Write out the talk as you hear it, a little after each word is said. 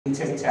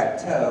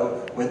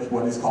tic-tac-toe with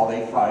what is called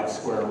a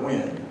 5-square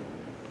win.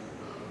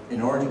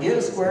 In order to get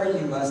a square,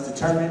 you must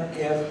determine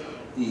if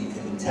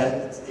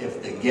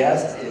the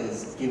guest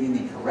is giving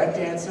the correct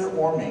answer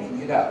or making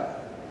it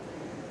up.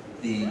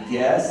 The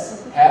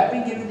guests have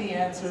been given the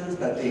answers,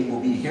 but they will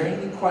be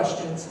hearing the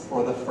questions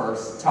for the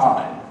first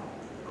time.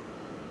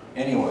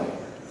 Anyway,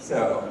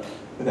 so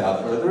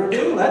without further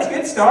ado, let's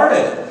get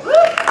started.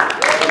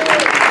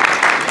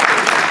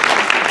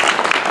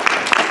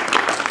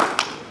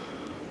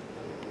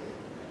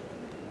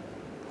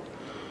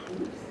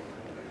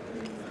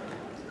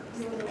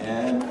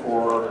 And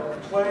for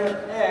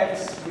player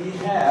X, we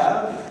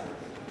have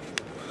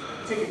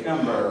ticket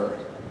number.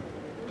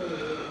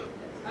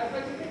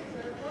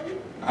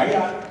 I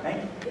got it,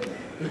 thank you.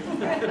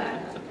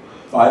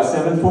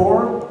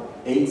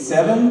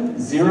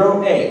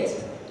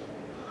 574-8708.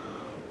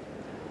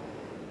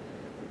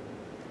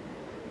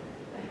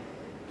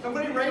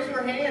 Somebody raise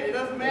their hand, it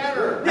doesn't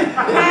matter.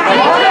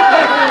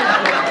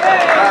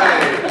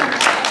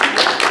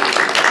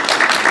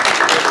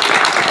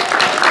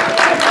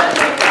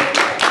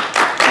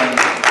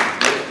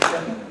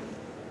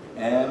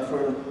 And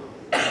for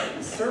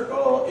the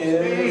circle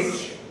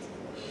is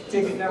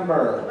ticket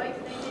number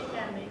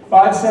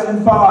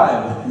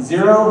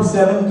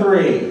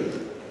 575-073.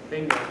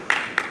 Bingo.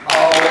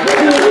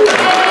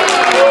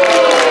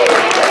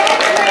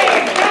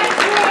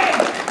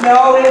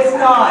 No, it's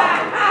not.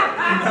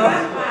 No,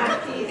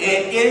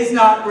 it is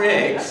not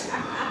rigged.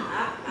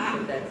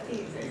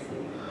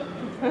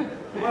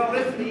 Well,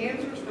 listen, the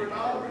answer's for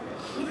 $1.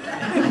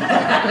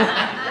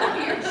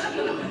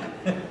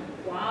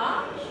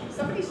 Wow,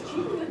 somebody's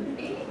cheating with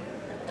me.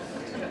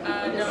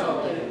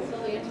 No.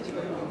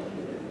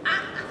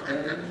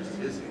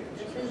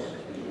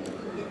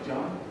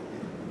 John?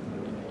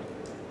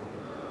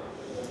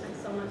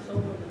 Someone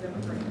sold the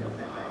Democrat bill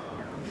that right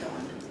now.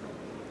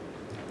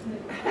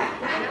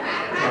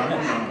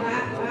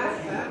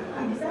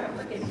 Is that a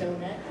freaking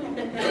donut?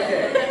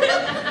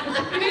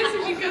 It is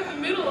if you got the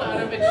middle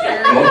out of it,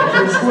 Sherri. Welcome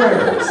to the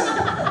squares.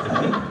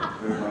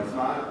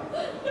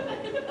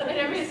 And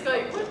everybody's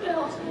going, what the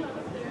hell's going on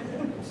up there?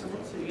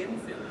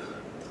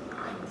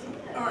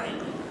 All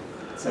right.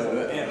 So,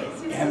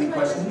 have any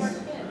questions?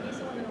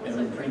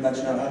 Everyone pretty much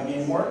know how the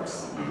game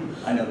works?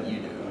 I know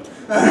you do.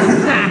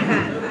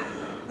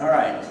 All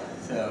right.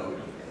 So,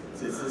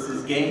 since this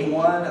is game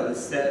one of a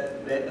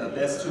set of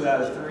best 2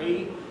 out of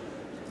 3,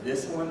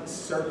 this one,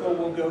 circle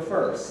will go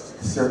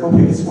first. Circle,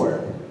 pick a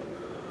square.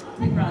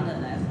 Take Rhonda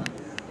Eudaly.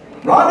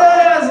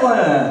 Rhonda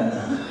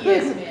Eudaly!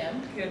 Yes,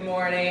 ma'am. Good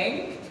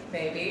morning,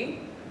 baby.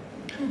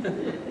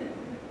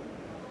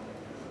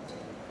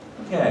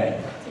 Okay.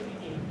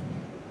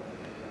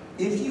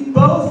 If you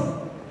both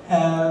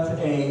have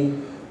a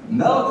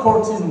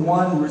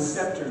melanocortin-1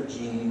 receptor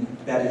gene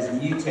that is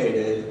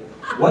mutated,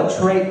 what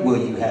trait will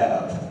you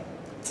have?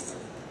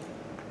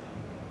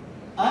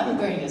 I'm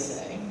going to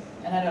say,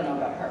 and I don't know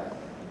about her,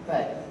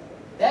 but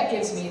that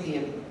gives me the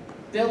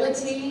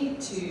ability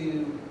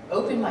to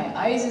open my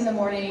eyes in the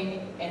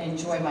morning and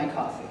enjoy my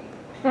coffee.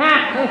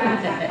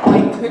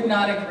 I could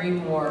not agree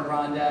more,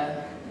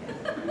 Rhonda.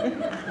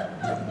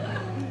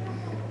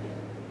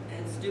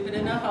 It's stupid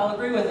enough, I'll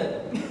agree with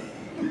it.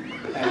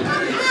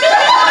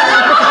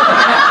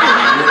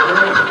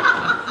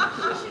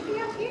 She should be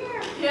up here.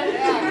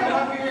 Yeah, come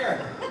up here.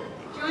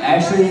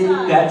 Actually,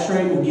 that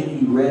trait will give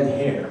you red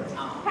hair.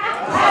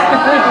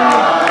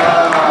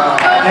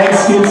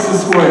 X gets the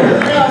square.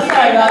 No,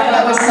 sorry about that.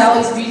 That was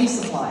Sally's beauty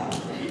supply.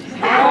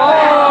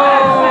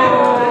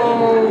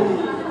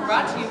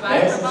 Brought to you by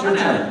X, it's your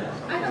turn.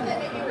 I know that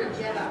maybe we're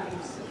Jedi.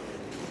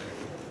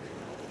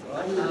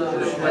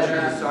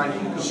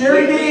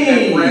 Sherri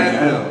Dean!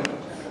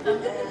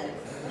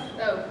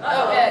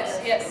 Oh, X,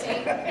 yes,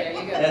 see? There you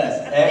go.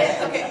 Yes,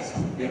 X. Okay.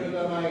 Give her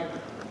the mic.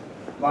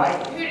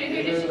 Mike? Who did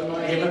you Give her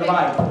the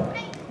mic.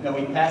 No,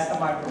 we passed the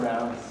mic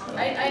around. So.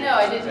 I know,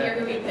 I didn't hear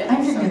who we picked.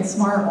 I'm drinking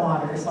smart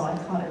water, so I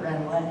caught it right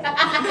away.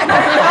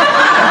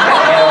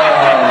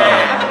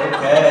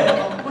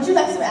 Okay. Would you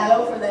like some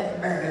aloe for that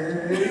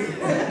bird?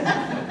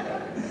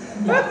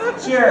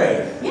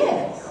 Sherri,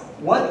 Yes.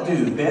 what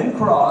do Ben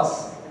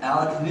Cross,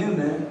 Alec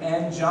Newman,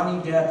 and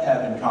Johnny Depp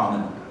have in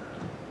common?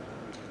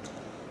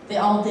 They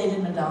all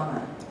dated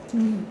Madonna.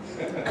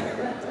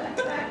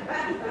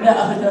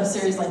 No,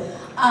 seriously.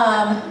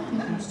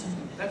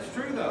 That's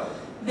true, though.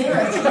 They were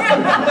a team.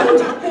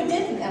 Who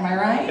didn't, am I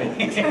right? I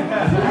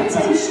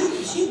tell you,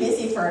 she's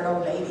busy for an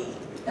old lady.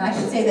 And I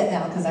can say that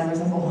now because I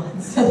resemble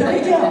one. So there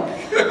you go.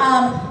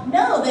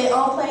 No, they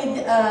all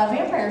played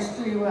vampires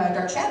through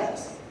Dark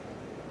Shadows.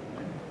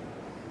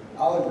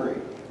 I'll agree.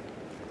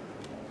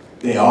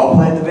 They all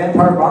played the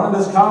vampire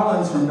Barnabas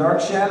Collins from Dark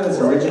Shadows,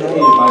 originated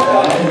by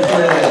Jonathan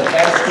Fred.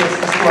 X gets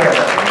the square.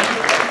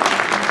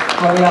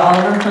 Gloria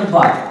Oliver from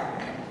Bluff.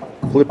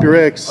 Flip your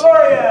X.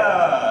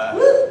 Gloria!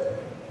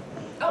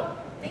 Oh,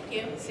 thank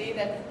you. See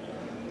that?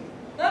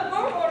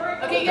 More water.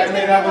 Okay, you guys I make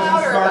mean, it that wasn't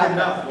louder smart about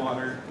enough,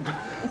 water.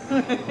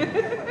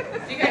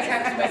 You guys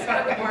had too much fun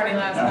at the party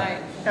last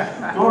night.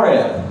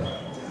 Gloria,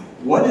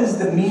 What is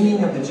the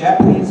meaning of the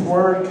Japanese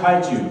word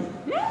kaiju?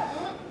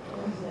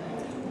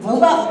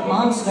 Robot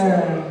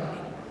monster.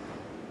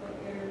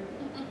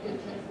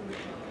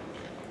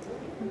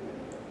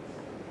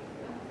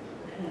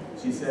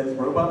 She says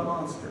robot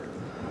monster.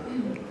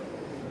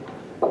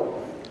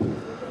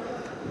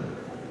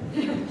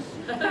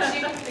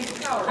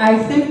 I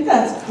think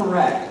that's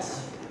correct.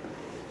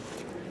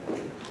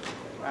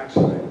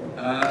 Actually.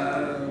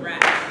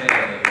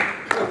 Okay.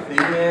 The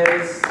thing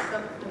is,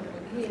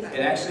 it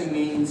actually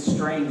means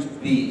strange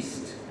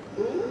beast.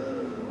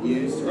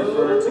 Used to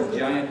refer to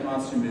giant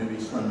monster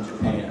movies from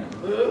Japan.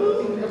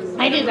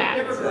 I do that.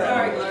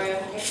 Sorry, Gloria.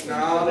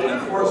 No, they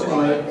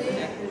Unfortunately,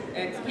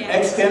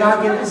 X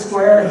cannot get the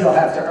square, he'll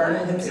have to earn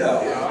it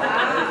himself.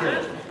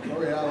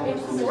 Gloria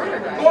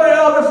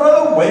Oliver for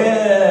the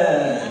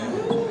win!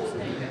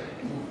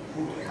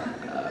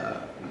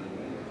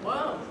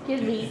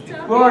 Give me.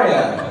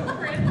 Gloria,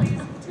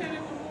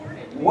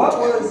 what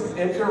was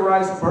Edgar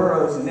Rice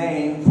Burrows'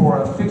 name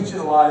for a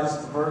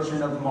fictionalized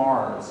version of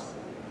Mars?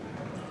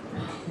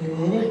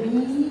 Could it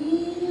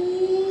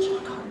be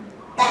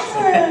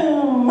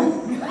bathroom?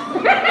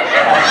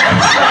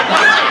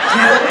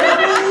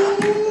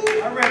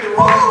 I read the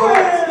wrong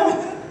book.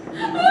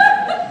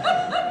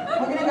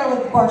 We're gonna go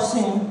with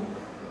Barsoon.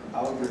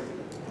 I'll agree.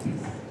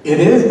 It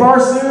is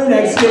Barsoon,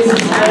 X gets the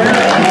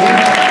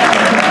square.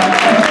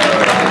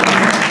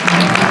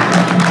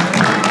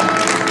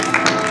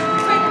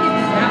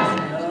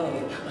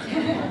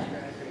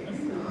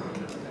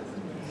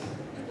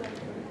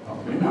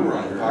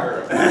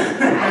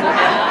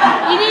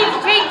 You need to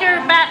take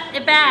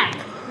it back.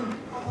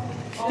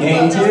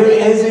 Game 2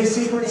 is a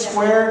secret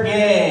square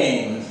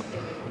game.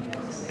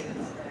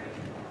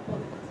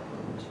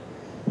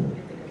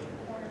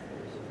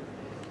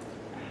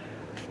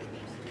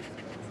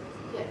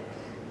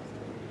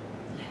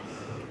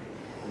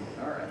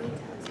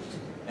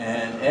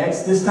 And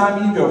X, this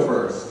time you go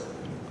first.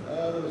 I'm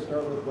going to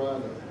start with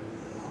Rhonda.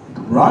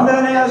 Rhonda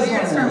and You're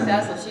gonna start with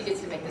Aslan. Aslan, she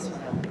gets to make this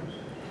one up.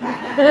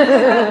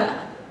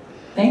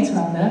 Thanks,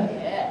 Rhonda.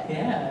 Yeah.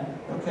 Yeah.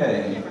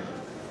 Okay.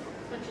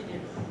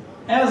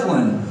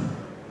 Aslan,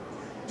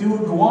 do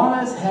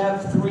iguanas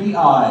have 3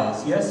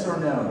 eyes? Yes or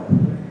no?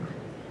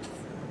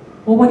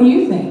 Well, what do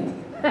you think?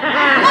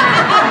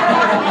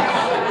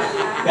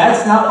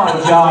 That's not my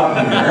job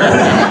here.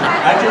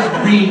 I just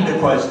read the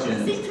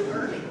questions.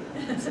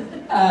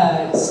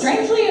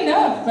 Strangely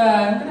enough,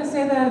 I'm going to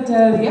say that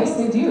yes,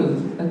 they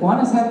do.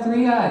 Iguanas have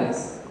 3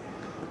 eyes.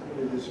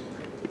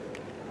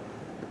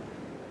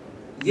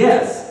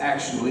 Yes,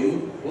 actually.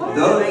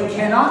 Though they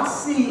cannot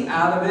see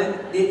out of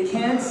it, it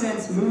can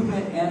sense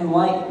movement and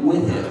light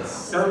with it.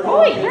 Circle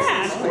Holy gets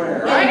crap. the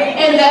square.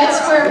 And that's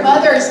where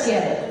mothers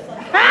get it.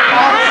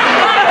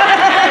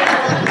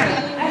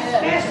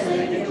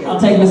 I'll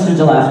take Mr.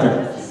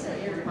 DeLaughter.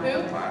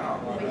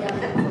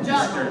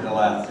 John. Mr.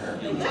 DeLaughter.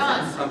 John.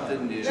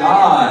 Something new.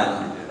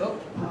 John.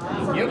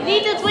 You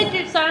need to switch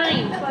your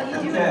sign.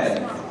 Okay. Is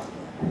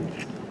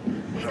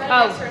that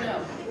a yes or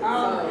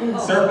no?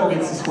 Circle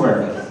gets the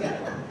square.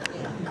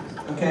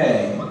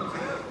 Okay.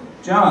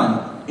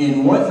 John,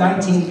 in what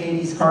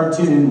 1980s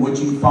cartoon would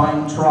you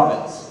find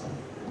Trobbits?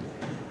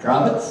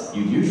 Trobbits?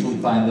 You'd usually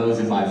find those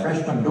in my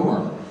freshman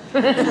dorm.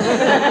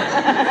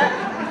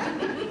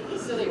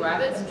 Silly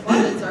rabbits,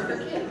 Trobbits are for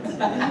kids.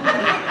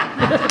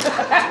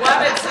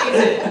 Wabbit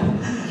season.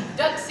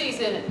 Duck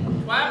season.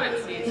 Wabbit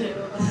season.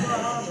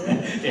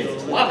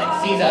 It's Trobbit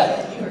season.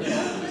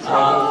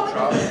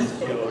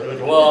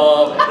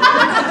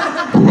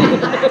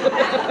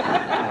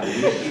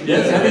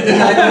 Yes,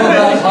 everything I know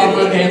about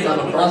Hollywood games, I'm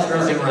a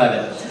cross-dressing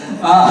rabbit.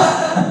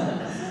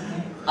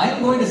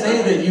 I'm going to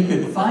say that you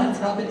could find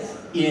Trobbits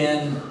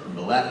in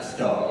Black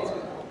Star.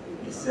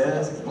 He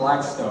says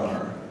Black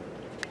Star.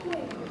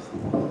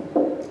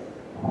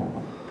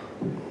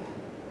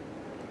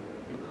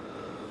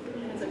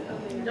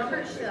 Don't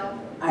hurt yourself.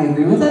 I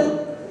agree with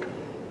it.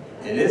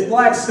 It is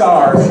Black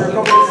Star.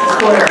 Circle gets the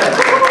square.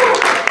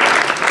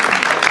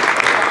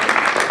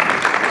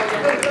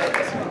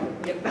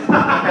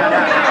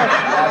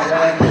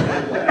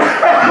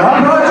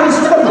 Rob Rogers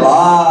for the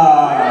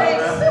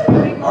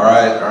Bluff. All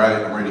right,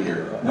 I'm ready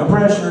here. No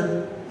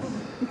pressure.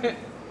 Okay.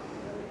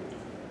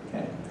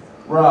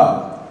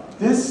 Rob,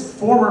 this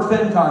former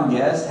FenCon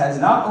guest has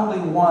not only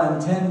won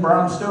 10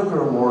 Bram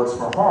Stoker Awards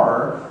for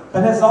horror,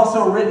 but has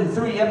also written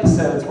 3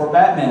 episodes for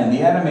Batman,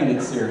 the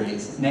animated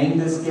series. Name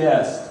this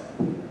guest.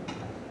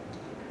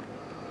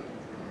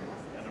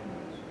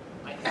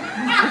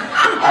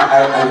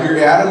 I hear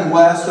Adam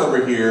West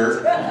over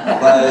here,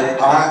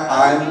 but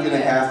I'm going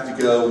to have to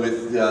go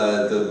with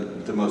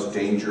the most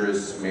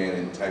dangerous man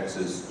in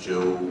Texas,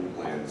 Joe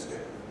Lansdale.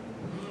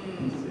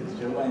 It's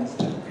Joe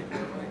Lansdale.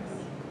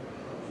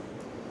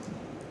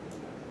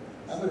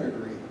 I'm going to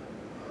agree.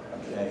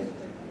 Okay.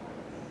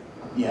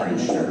 Yeah, Are you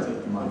make sure?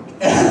 Take the mic.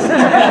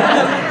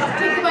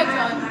 Take the mic,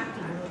 John.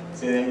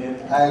 Say that again.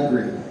 I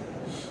agree.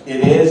 It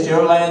is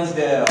Joe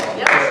Lansdale.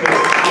 Yep. Let's get the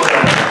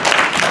score.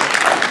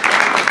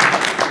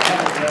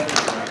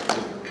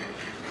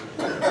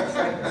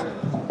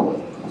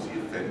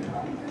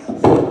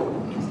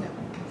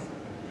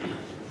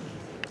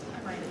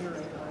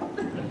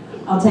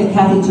 I'll take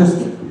Kathy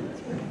Turski.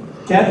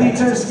 Kathy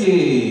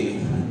Turski.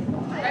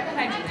 Right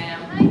behind you, ma'am.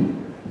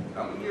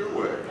 Coming your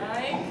way.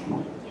 Right.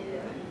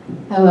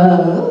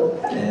 Hello.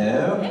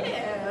 Hello.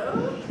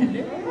 Hello.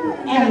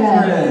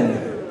 Catherine,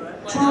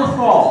 true or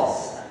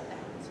false?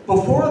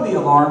 Before the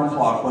alarm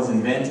clock was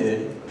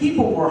invented,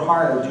 people were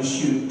hired to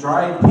shoot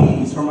dried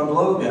peas from a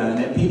blowgun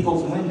at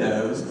people's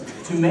windows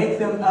to wake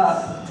them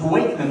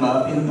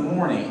up in the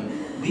morning.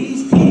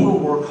 These people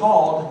were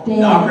called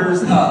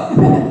knockers up.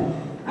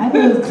 I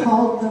would have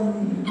called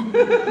them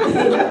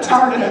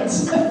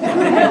targets. Dead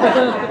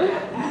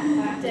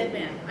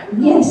man.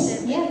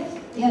 Yes,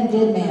 yeah,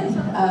 dead man.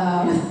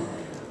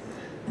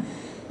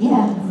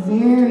 Yeah,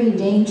 very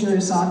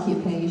dangerous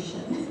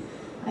occupation.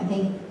 I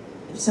think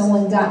if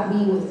someone got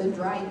me with a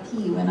dried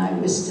pea when I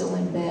was still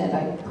in bed,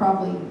 I'd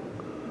probably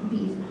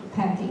be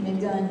packing a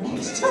gun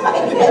next to my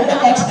bed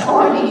the next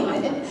morning.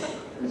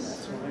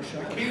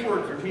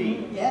 Keywords are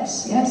key.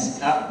 Yes.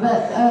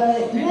 But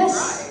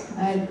yes,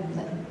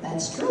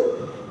 that's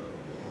true.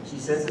 She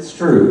says it's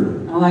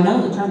true. Oh, I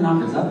know the term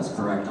knockers up is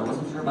correct. I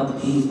wasn't sure about the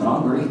peas, but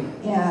I'll agree.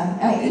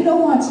 Yeah, you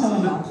don't want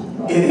someone knocking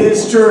you up. It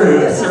is true.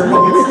 It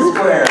certainly gets the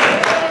square.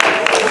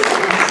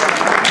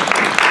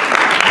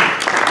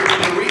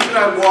 The reason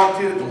I walked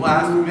in at the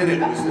last minute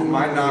was that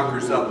my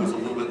knockers up was a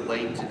little bit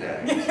late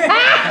today. You should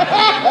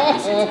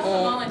tell the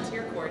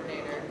volunteer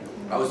coordinator.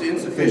 I was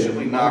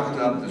insufficiently knocked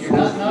up this You're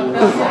not knocked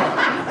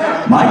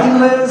up. Mike and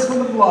Liz for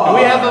the vlog.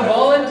 We have a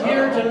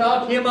volunteer to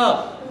knock him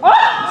up.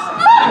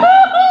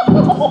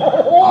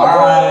 All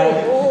right,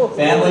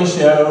 family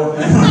show.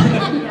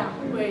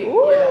 Wait,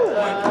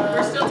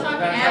 We're still talking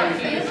about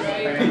peas,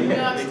 right?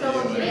 No, I'm still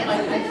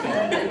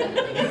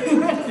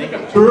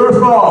looking. True or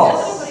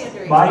false?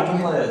 Mike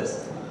and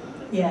Liz.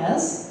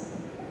 Yes.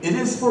 It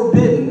is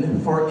forbidden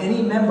for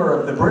any member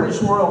of the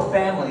British royal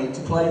family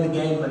to play the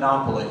game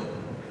Monopoly.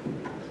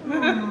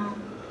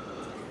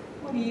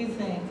 What do you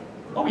think?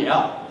 Oh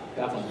yeah,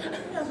 definitely.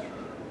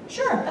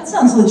 Sure, that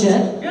sounds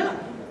legit. Yeah.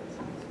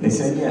 They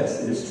said yes,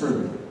 it is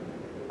true.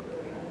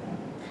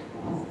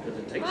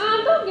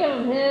 Mom, don't give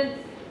him hints.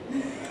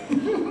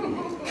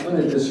 I'm going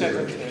to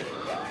disagree.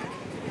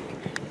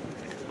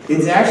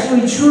 It's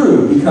actually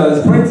true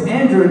because Prince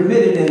Andrew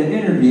admitted in an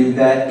interview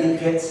that it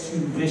gets too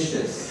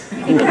vicious.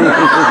 Circle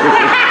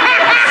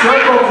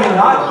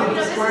cannot get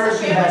the square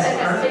she has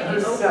earned it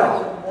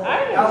herself.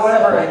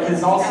 However, it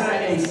is also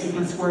a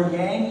secret square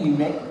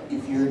game.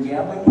 If you're a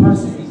gambling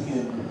person, you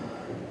can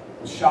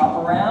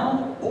shop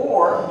around,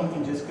 or you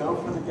can just go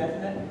for the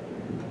definite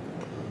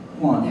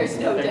one. There's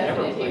no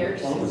definite here.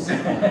 It's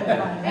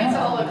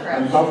all a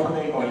crap. Go for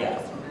the, oh yeah.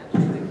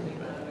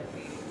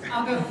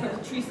 I'll go for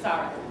Patrice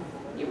Sarath.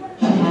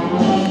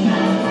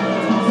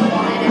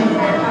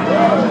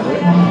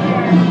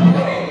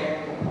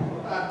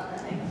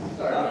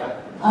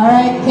 All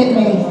right, hit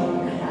me.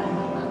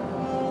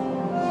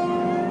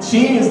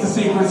 She is the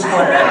secret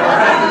square.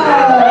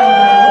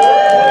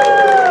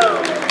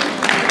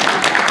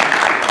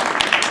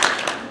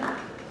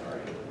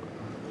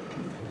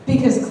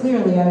 Because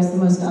clearly I was the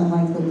most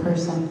unlikely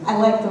person. I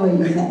like the way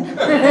you think.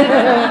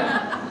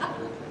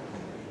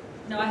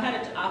 No, I had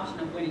an option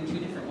of winning two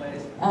different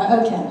ways.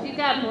 Okay. She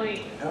got a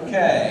point.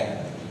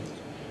 Okay.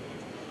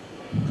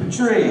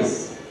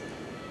 Patrice.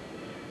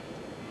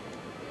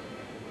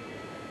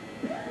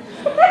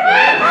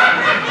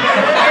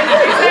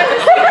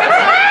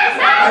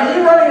 Are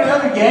you running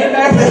another game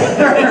back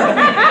there?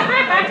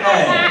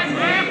 Okay.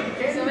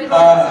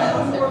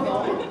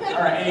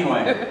 All right,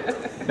 anyway.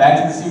 Back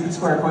to the secret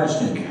square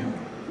question.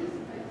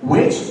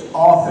 Which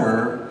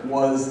author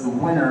was the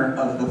winner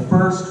of the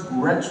first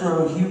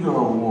Retro Hugo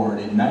Award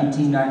in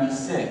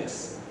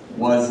 1996?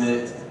 Was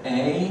it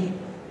A,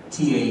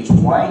 T.H.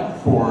 White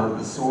for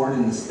The Sword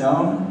in the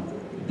Stone,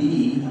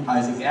 B,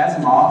 Isaac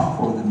Asimov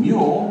for The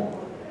Mule,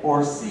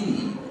 or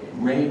C,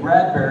 Ray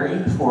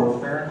Bradbury for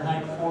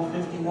Fahrenheit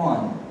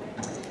 451?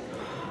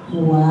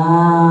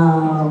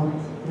 Wow.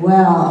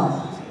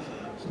 Well,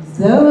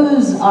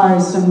 those are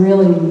some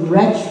really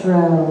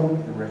retro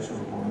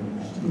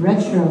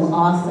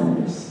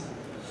authors.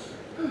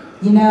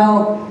 You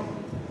know,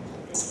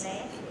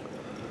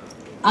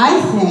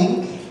 I think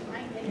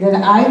that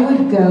I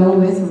would go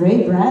with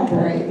Ray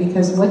Bradbury,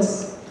 because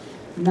what's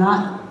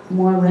not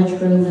more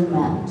retro than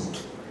that?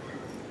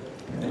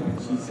 Okay,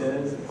 she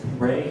says it's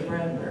Ray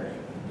Bradbury.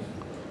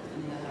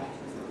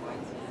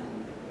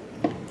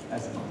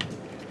 That's fine.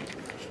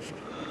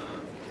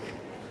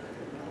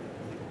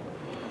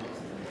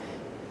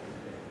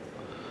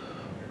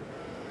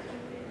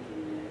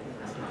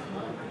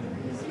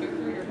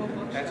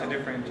 That's a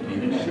different.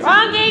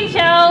 Wrong game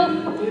show.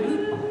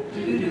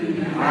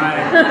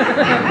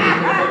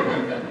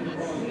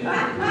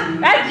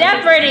 That's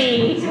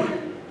Jeopardy.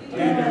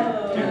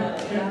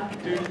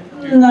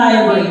 I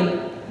agree.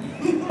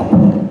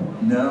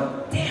 No.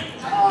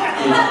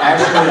 It's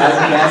actually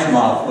Isaac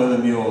Asimov for The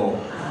Mule.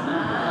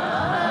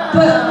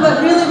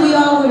 But really, we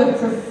all would have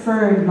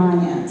preferred my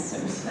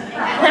answers.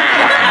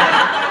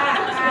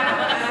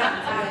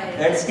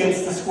 X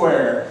gets the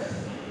square.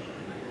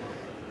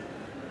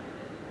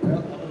 Well,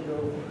 I'm gonna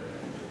go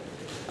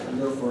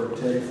go for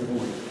Teddy for the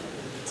win.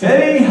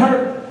 Teddy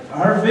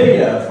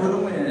Harvia for the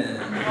win.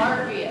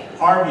 Harvia.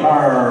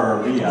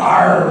 Harvia.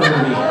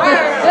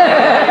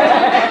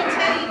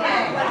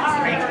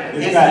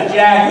 It's got a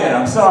jacket,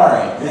 I'm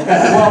sorry. It's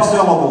got 12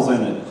 syllables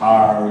in it.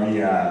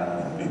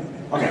 Harvia.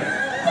 Okay.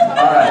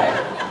 All right.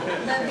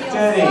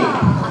 Teddy,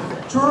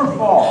 true or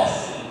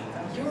false?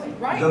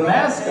 The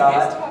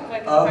mascot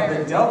of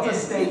the Delta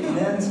State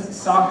men's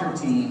soccer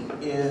team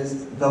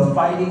is the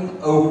Fighting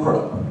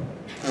Okra.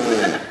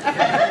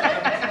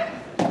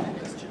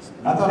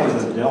 I thought it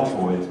was a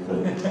deltoid, but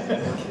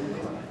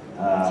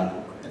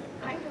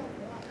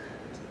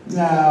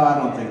no, I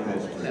don't think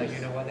that's true. Now you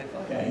know why they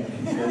fought. Okay,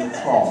 he says it's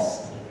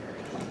false.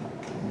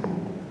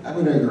 I'm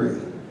going to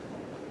agree.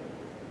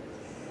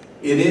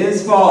 It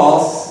is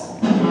false.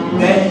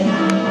 Then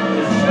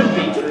It should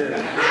be true.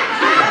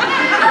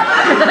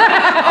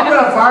 I'm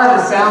gonna fire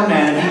the sound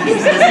man. He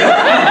keeps this up.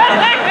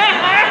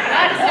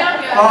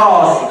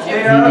 False.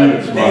 They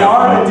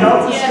are the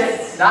Delta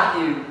State. Not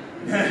you.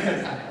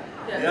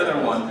 The other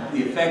one,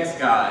 the effects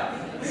guy.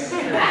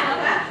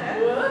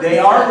 They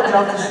are the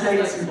Delta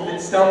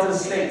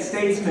State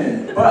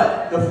statesmen,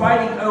 but the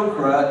Fighting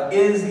Okra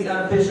is the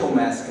unofficial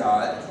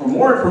mascot. For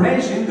more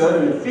information, go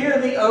to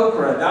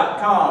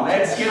feartheokra.com.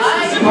 X gets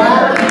the score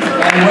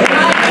and wait.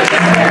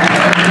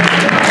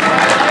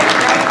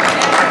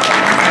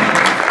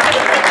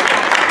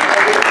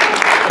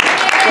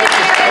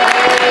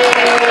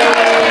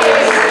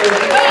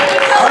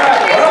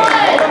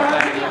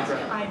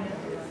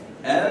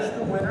 As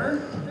the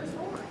winner,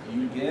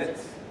 you get...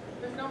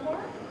 There's no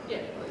more? Yeah.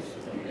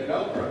 Get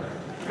Okra.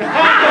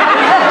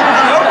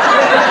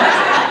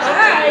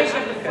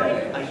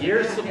 A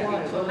year's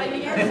supply.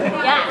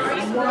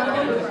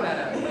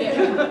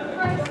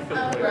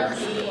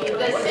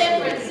 The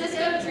San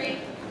Francisco treat.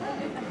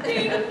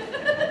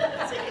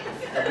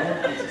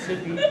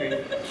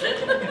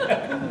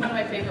 One of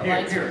my favorite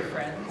lines from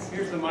Friends.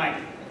 Here's the mic.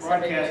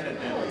 Broadcast it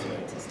now.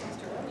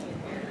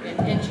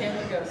 And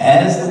Chandler goes.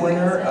 As the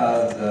winner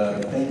of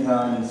the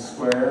FenCon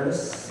Squares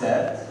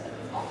set,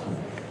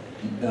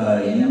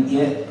 you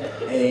get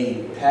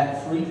a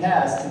free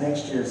pass to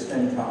next year's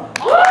FenCon.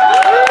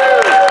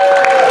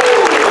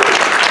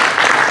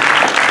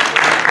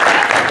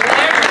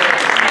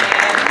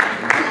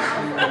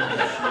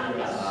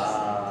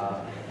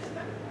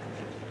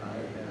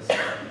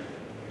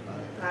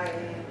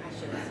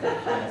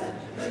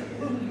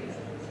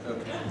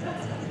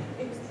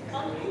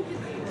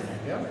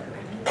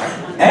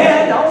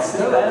 And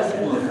also as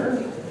the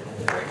winner,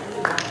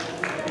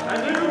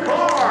 A new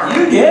car.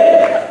 you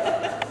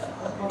get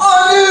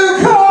a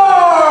new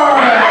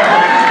car!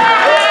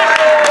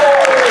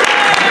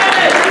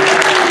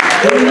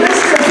 The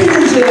Mr.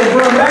 Fugitive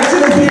from Back to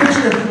the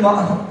Future,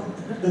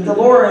 the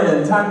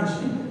DeLorean time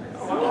machine.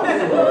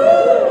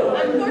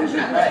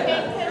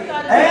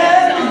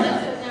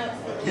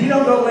 And you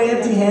don't go away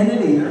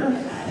empty-handed either.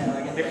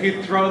 If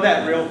you throw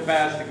that real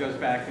fast, it goes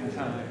back in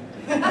time.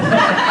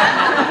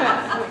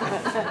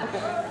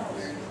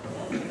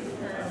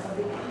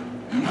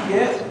 You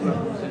get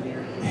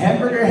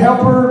Hamburger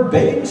Helper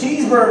Bacon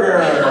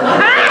Cheeseburger.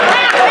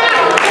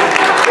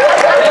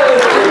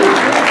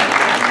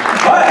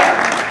 But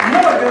you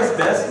know what goes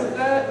best with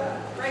that?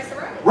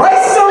 Rice-a-Roni.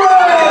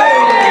 Rice-a-Roni!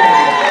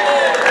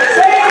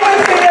 Say it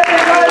with me,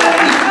 everybody!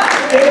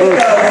 It's the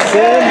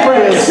San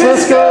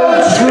Francisco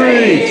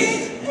treat!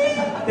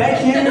 Thank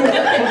you for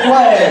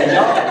playing.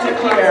 Y'all take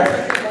care.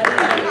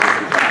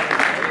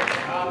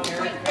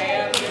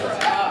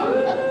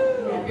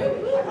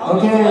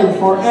 Okay,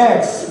 for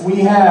X, we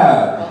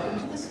have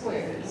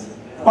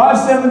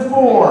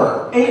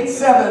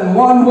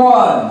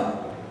 574-8711.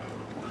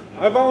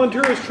 I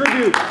volunteer as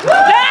tribute.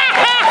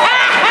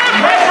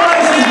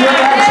 Congratulations, you're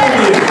our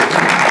tribute.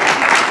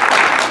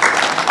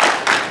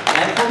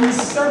 And from the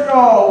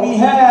circle, we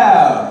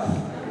have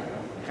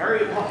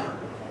Harry Potter.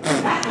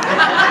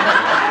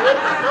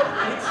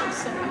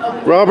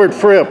 Robert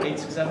Fripp.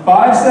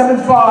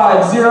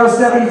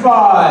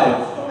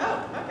 575-075.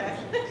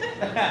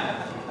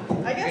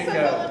 I guess I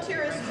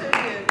volunteer as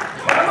tribute.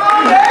 Come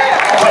on, man!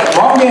 Oh, wait,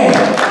 wrong game.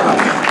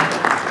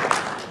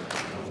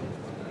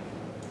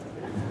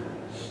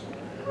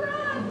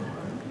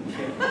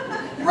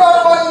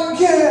 Run while you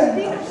can.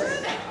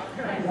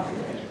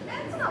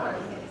 That's not what I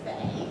was going to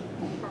say.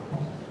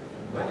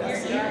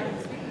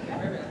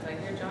 It's like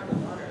you're John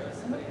DeLaughter or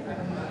somebody.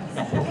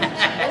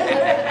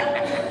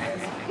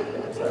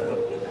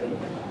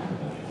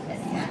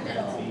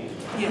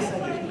 Yes, I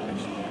do.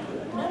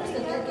 Notice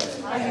that that gets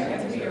higher. I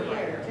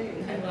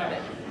love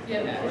it.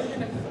 Yeah,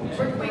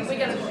 we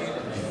gotta do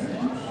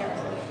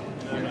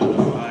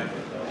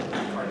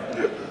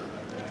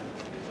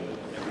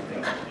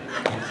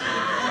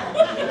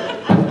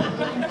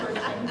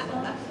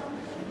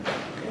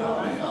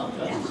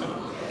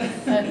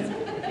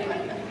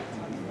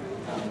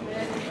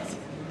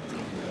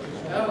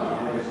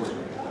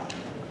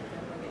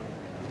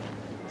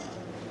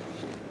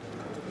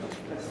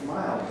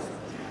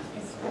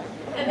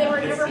And they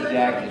were never heard from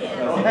again.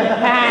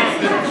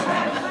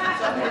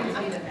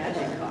 the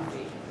magic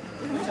coffee.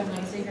 Which I'm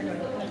not secret of.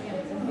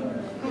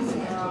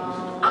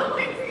 I'm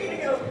waiting for you to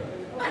go.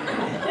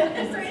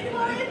 Is there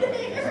anyone in there?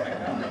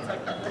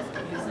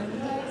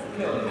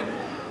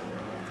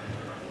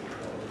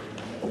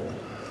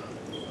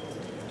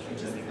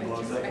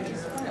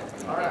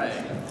 All right.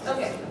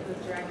 Okay.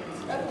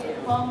 Okay,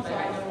 well,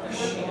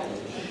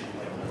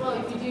 well,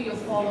 if you do, you'll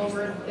fall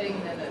over a thing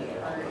and then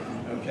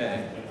Okay.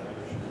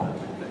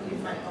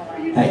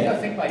 Hey. I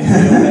think my tail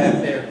back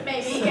there.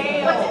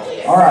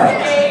 Maybe. All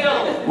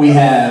right. We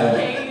have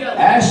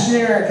Ash and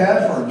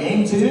Erica for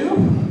game 2.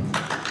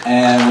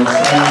 And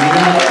we're starting to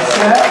get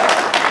set.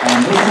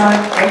 And this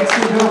time X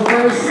will go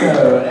first. So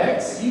X,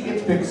 you get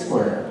to pick a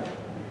square.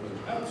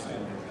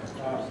 Outstanding.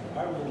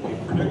 I will be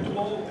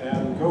predictable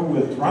and go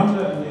with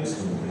Rhonda Eudaly,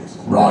 please.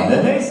 Rhonda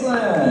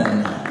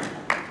Aislinn.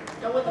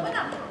 Go with the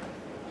winner.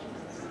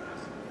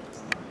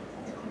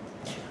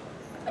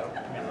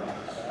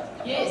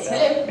 yes,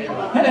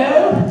 hello. Hello.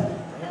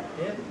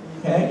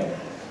 Okay.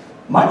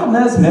 Michael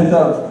Nesmith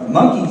of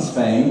Monkees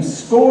fame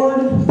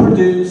scored,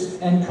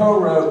 produced, and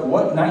co-wrote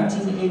what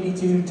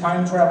 1982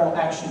 time travel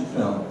action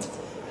film?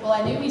 Well,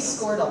 I knew he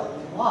scored a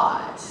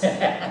lot, but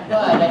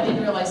I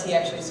didn't realize he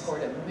actually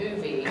scored a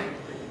movie.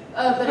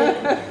 But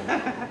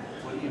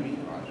What do you mean,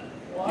 Roger?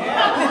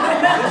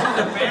 This is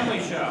a family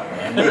show.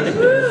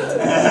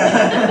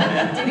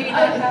 Did he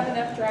not have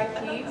enough dry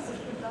keys?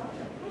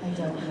 I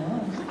don't know.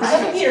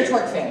 I'm a Peter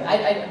Tork fan.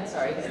 I'm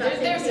sorry.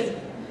 There's a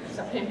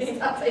something big.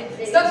 Oh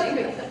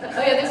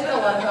yeah, there's been a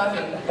lot of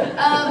coffee.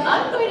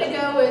 I'm going to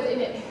go with,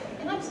 and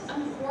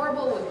I'm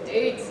horrible with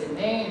dates and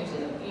names,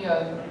 and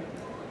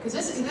because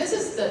this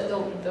is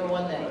the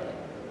one that.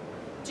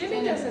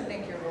 Jimmy doesn't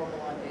think you're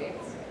horrible on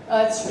dates.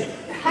 That's true.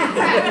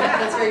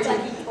 That's very true.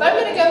 But I'm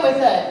going to go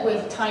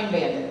with Time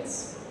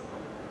Bandits.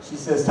 She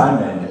says Time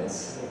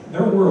Bandits.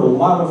 There were a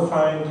lot of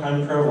fine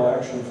time travel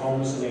action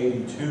films in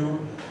 '82,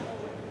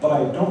 but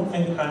I don't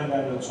think Time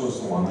Bandits was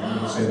the one. I'm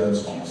going to say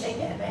that's false.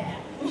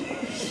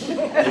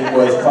 It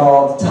was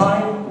called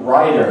Time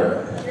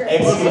Rider.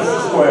 X gets the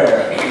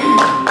square.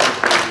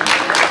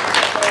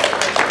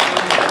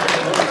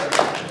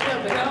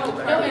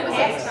 No, it was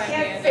X Time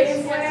Bandits.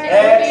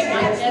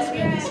 X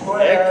gets the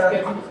square.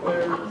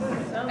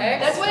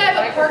 That's why I have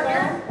a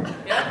partner.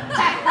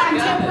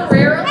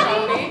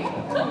 Temporarily.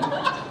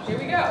 Here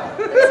we go.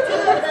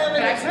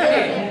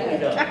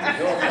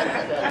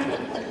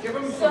 Give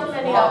him So some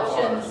many smart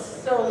options, ones.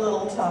 so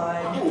little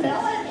time. I'm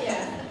telling you.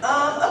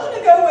 I'm going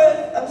to go with,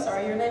 I'm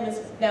sorry, your name is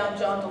now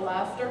John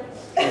DeLaughter.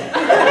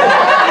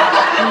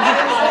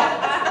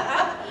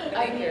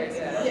 I hear it.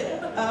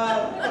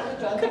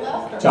 John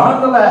DeLaughter.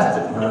 John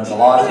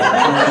DeLaughter.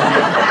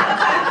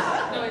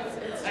 No,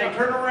 it's Hey,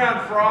 turn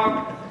around,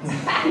 frog. I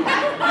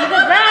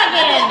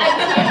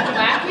can't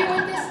whack you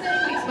with this thing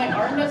because my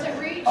arm doesn't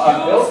reach.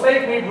 Don't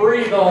make me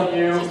breathe on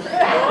you.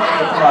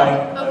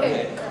 Right. Okay,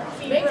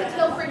 make the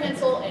tail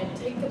prehensile and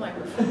take the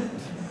microphone.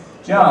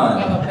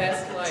 John, I'm a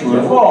best life. true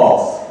or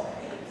false?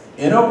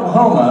 In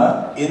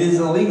Oklahoma, it is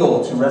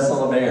illegal to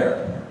wrestle a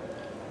bear.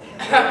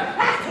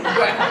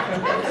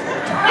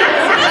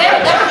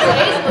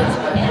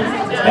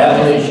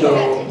 Definitely show.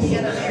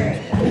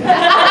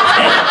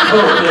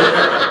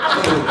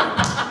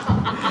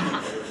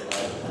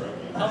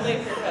 I'll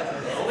make your cousin.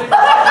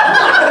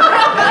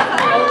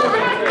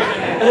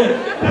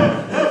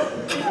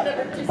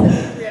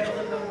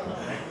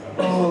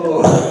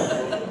 Oh.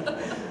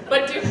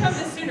 But do come to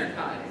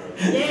SoonerCon.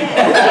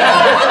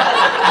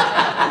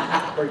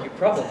 Or you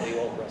probably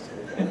won't wrestle.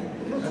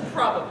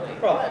 Probably.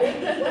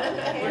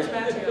 Where's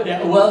Matthew?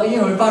 Yeah, well,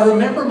 if I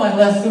remember my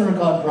last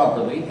SoonerCon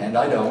properly, and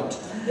I don't,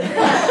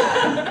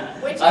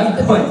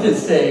 I'm going to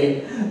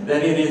say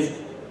that it is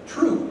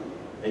true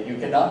that you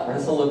cannot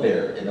wrestle a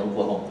bear in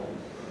Oklahoma.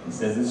 He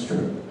says it's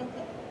true.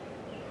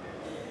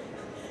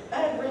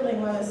 I really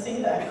want to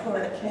see that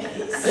court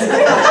case.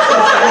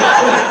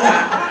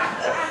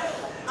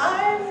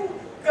 I'm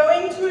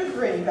going to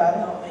agree, God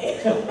help me.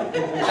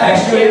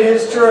 Actually, it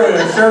is true.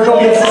 Circle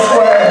gets the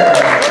square.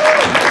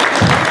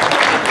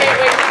 I can't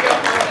wait to go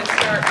home and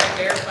start my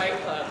Bear Fight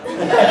Club.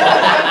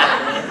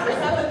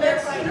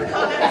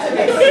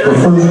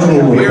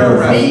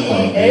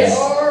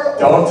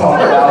 Don't talk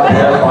about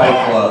Bear Fight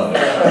Club.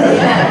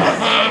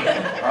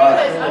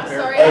 I'm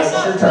sorry, I'm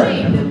not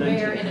playing the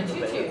bear in a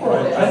tutu. All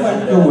right, I'd like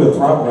to go with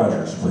Rob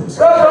Rogers, please.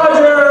 Rob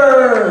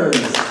Rogers!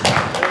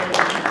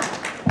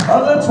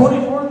 Of the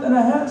 24th and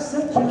a half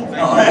century.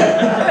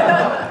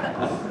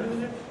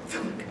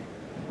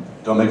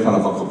 Don't make fun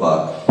of Uncle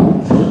Buck.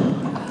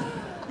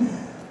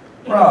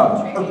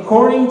 Rob,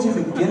 according to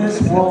the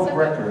Guinness World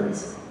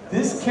Records,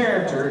 this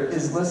character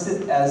is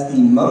listed as the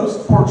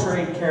most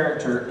portrayed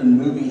character in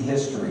movie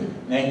history.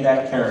 Name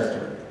that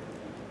character.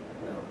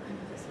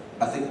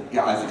 I think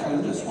I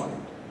know this one.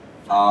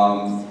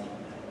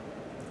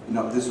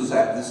 This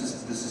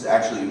is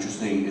actually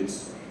interesting.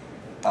 It's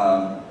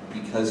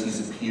because he's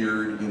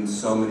appeared in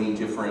so many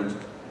different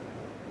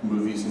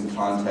movies and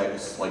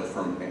contexts, like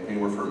from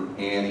anywhere from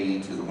Annie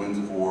to The Winds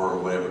of War or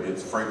whatever.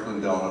 It's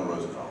Franklin Delano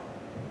Roosevelt.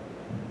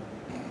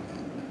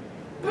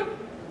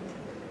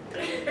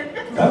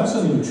 That's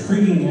an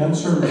intriguing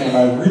answer, and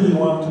I really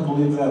want to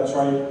believe that's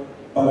right,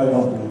 but I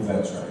don't believe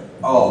that's right.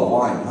 Oh,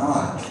 why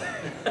not?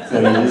 So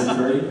you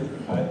disagree?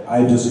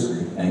 I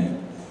disagree. Thank you.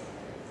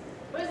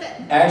 What is it?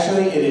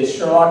 Actually, it is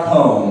Sherlock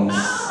Holmes.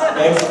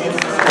 X gets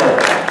the score.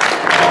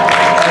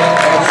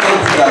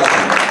 Excellent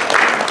production.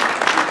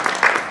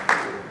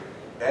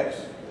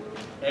 X?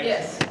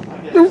 Yes.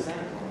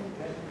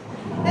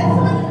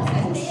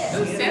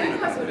 Ooh, Santa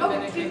Claus would have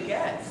been a good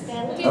guess.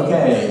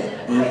 Okay.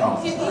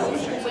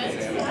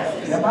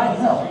 That might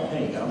help.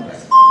 There you go.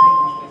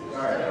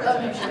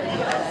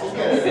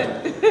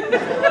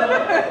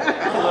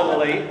 A little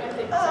late.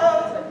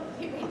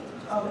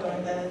 I'll go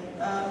then.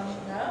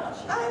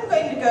 I'm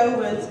going to go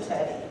with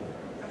Teddy.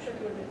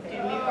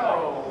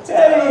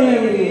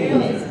 Teddy! Give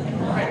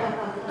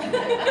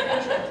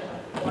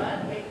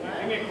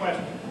me a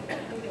question.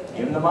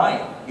 Give him the mic.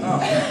 Oh.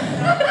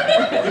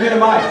 Give me the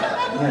mic.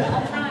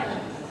 Yeah.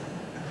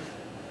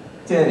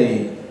 Teddy,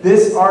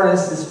 this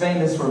artist is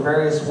famous for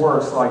various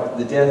works like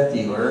The Death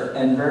Dealer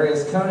and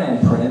various Conan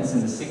prints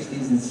in the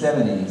 60s and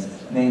 70s.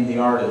 Name the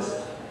artist.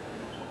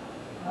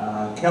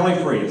 Kelly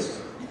Freas.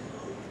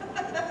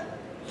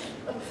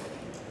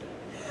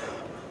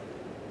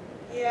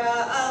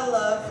 Yeah, I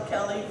love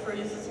Kelly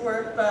Freas'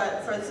 work,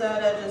 but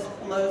Frazetta just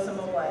blows him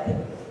away.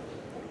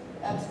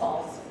 That's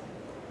false.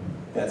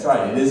 That's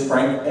right, it is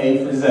Frank A.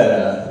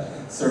 Frazetta.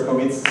 Circle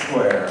gets the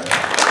square.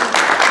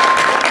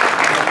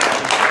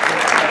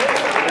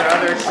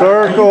 Circle.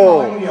 Are you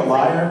calling me a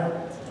liar?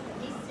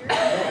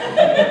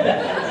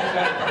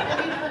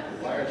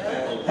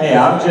 Hey,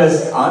 I'm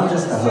just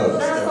a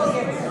host.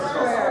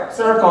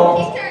 Circle.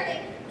 Keep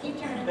turning. Keep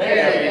turning.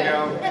 There you go.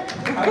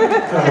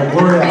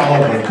 Gloria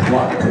Oliver,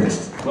 block,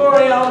 please.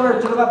 Gloria Oliver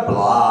to the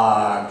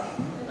block.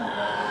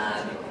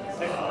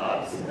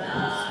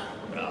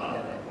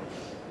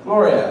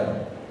 Gloria.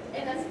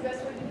 And that's the best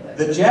way to do it.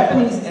 The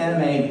Japanese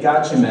anime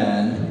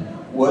Gatchaman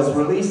was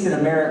released in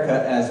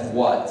America as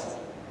what?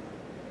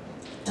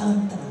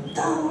 Dun, dun,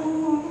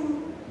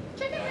 dun.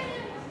 He's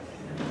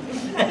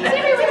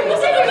everywhere.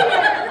 He's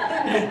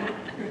everywhere.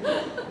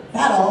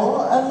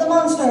 Battle of the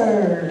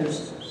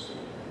Monsters.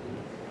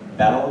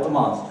 Battle of the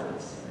Monsters.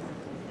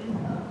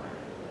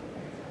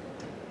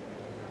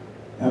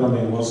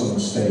 Anime was a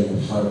mistake,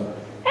 but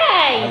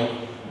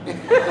Hey!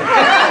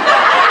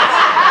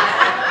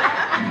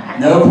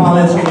 No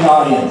comments from the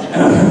audience.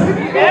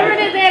 Never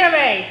did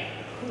anime.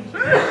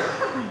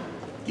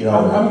 Get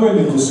over it. I'm going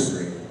to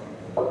disagree.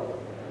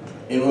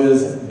 It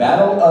was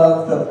Battle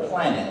of the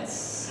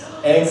Planets.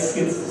 X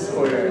gets the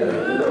square.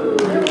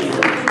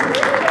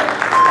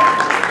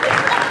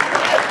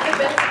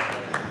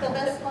 The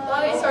best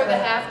line. These are the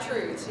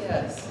half-truths,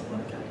 yes.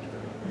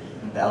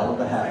 Battle of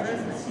the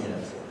Half-Truths,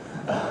 yes.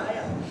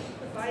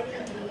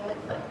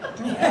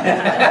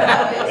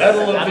 That's a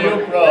little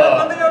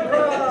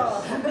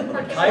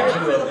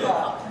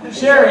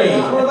Sherri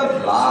for the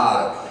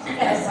block.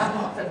 Yes, I'm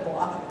often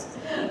blocked.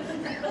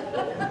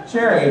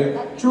 Sherri,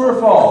 true or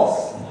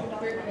false?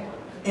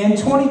 In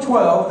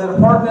 2012, the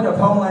Department of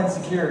Homeland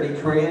Security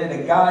created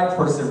a guide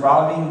for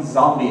surviving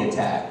zombie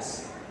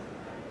attacks.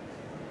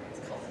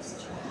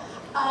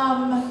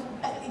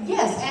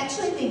 Yes,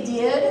 actually they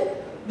did,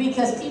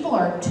 because people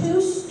are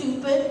too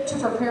stupid to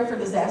prepare for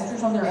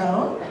disasters on their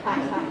own.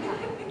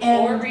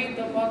 And, Or read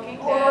The Walking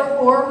Dead.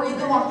 or read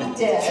The Walking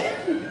Dead.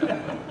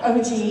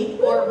 OG.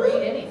 Or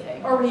read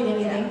anything. Or read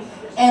anything.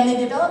 And they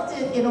developed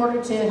it in order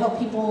to help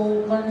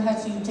people learn how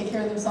to take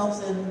care of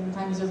themselves in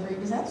times of great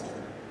disaster.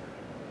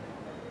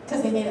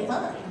 Because they made it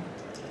fun.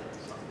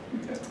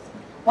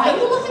 Why are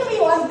you looking at me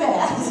like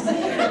that?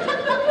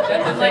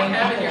 That's like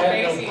having your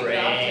face eaten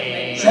off to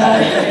make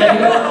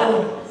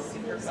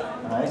super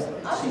fun. Right?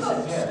 She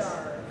says yes.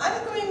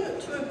 I'm going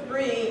to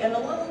agree, and a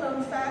little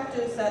known fact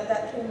is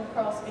that came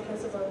across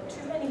because of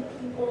too many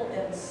people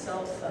and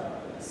cell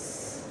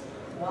phones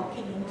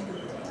walking into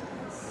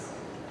things.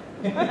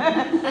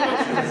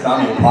 The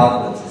zombie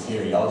apocalypse is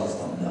here, y'all just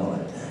don't know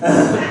it.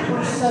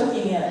 We're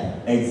soaking in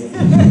it.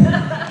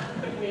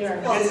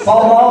 It's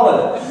Paul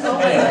Mullen.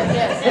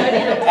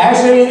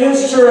 Actually, it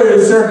is true.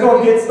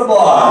 Circle gets the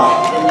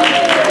block.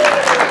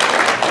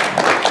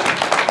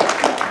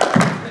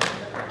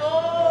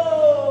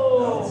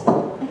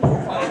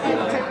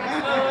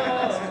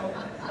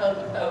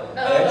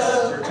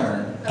 X, your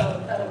turn.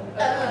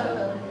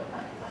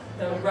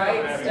 The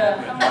right stuff.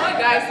 Come on,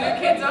 guys, new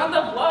kids on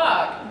the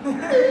block.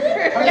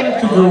 I'd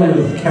like to go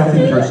with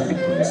Katherine Turski,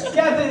 please.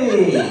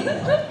 Kathy!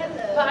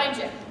 Behind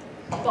you.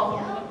 Ball.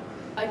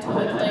 I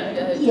told him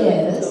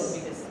Yes.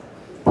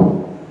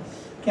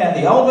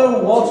 Kathy,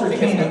 although Walter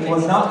Koenig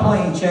was not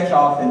playing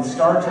Chekhov in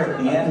Star Trek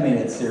the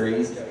Animated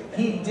Series,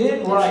 he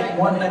did write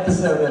one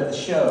episode of the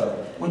show.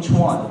 Which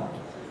one?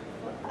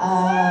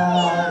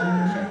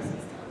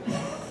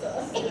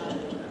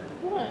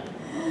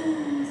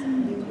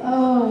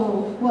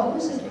 Oh, what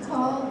was it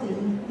called? The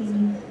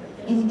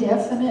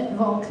indefinite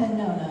Vulcan?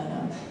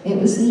 No. It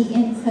was the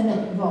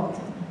infinite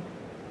Vulcan.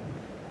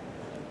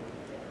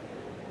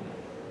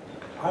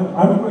 I'm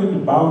I'm going to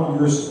bow to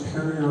your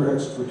superior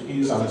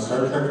expertise on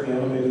Star Trek the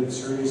Animated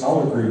Series.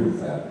 I'll agree with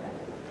that.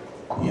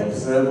 The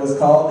episode was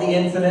called The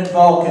Infinite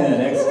Vulcan.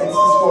 X gets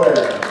the square.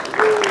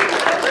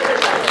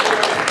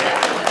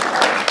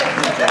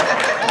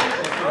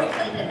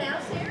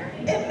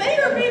 It may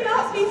or may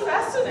not be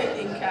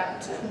fascinating,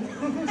 Captain.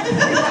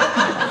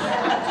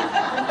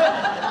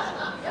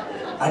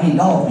 I need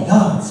all the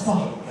odds.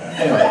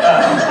 Anyway,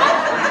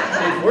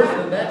 It's worse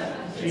than that.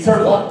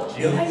 Circle.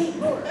 Jim. I need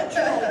more.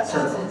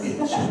 Circle.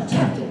 It's your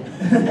turn.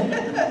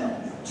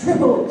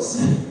 Tribbles.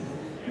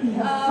 We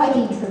have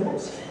fighting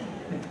tribbles.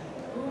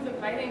 Ooh, the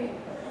fighting.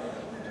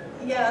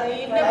 Yeah,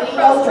 you never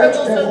cross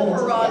tribbles and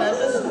piranhas.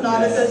 This is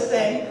not a good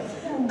thing.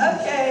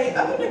 Okay,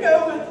 I'm gonna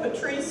go with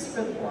Patrice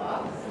for the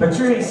block.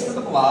 Patrice for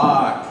the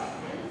block.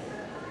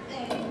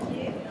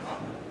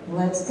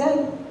 Let's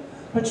go.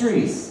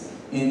 Patrice,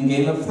 in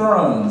Game of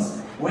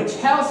Thrones, which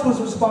house was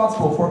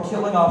responsible for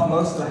killing off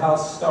most of the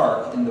House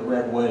Stark in the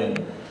Red Wedding?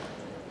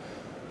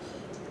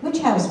 Which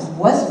house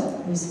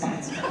wasn't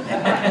responsible?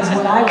 Is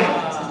what I would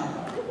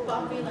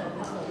like to know.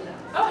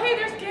 Oh, hey,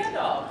 there's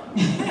Gandalf.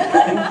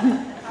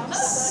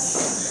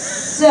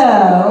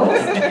 So,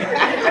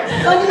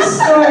 funny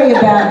story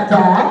about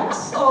that.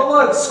 Oh,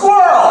 look,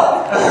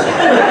 squirrel!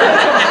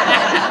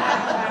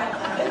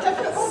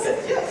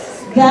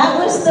 That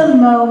was the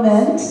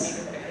moment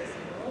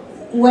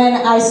when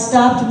I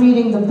stopped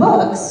reading the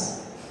books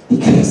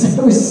because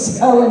I was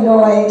so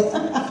annoyed.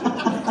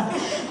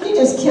 He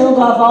just killed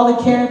off all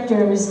the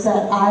characters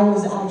that I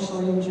was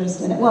actually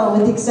interested in. Well,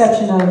 with the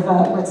exception of,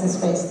 what's his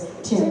face,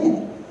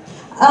 Tyrion.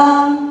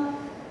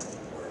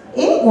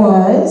 It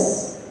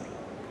was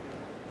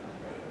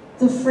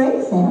the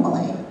Frey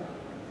family.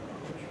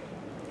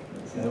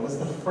 So it was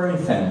the Frey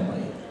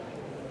family.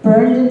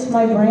 Burned into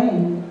my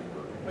brain.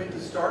 Wait, the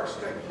Starks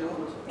got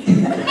killed?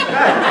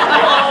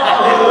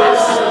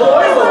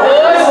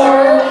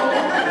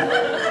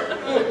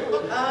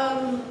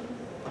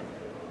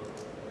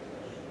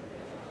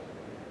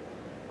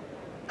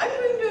 I'm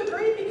going to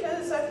agree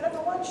because I've never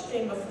watched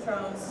Game of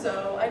Thrones,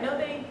 so I know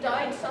they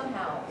died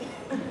somehow.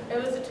 It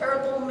was a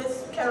terrible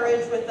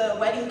miscarriage with a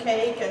wedding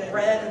cake and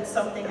bread and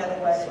something at a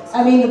wedding.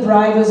 I mean, the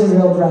bride was a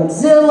real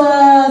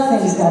bridezilla,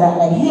 things got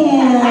out of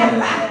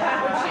hand.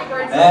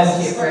 Mass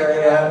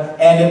hysteria,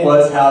 and it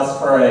was House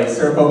Frey.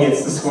 Circle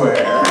gets the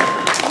square.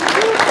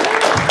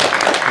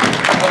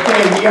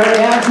 Okay, we are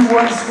down to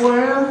one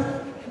square.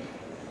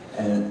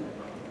 And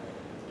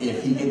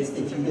if you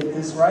get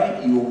this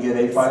right, you will get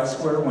a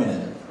 5-square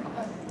win.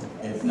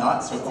 If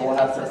not, Circle will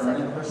have to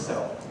earn it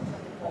herself.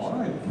 All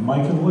right,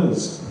 Mike and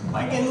Liz.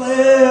 Mike and Liz!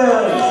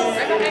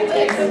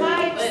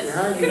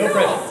 No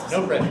pressure.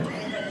 No pressure.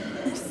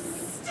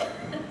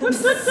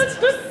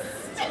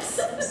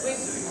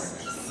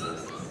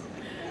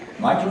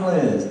 Mike and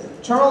Liz.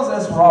 Charles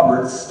S.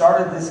 Roberts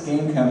started this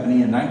game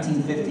company in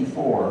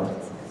 1954.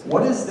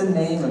 What is the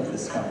name of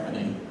this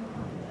company?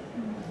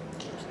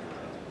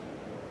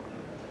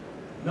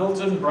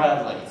 Milton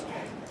Bradley.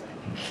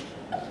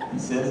 He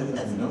says it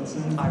was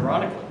Milton.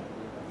 Ironically.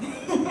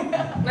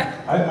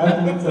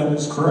 I believe that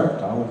is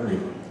correct. I'll agree.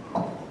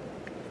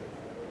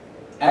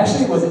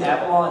 Actually, it was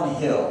Avalon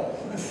Hill.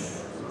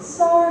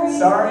 Sorry.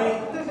 Sorry.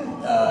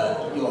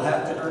 You'll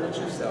have to earn it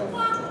yourself.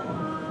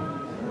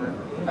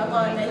 Come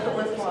on, make it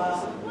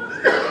worthwhile.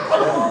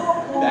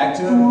 Back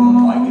to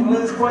Mike and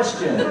Liz's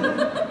question.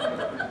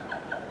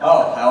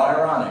 Oh, how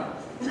ironic.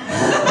 In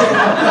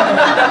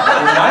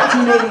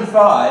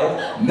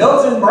 1985,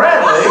 Milton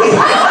Bradley.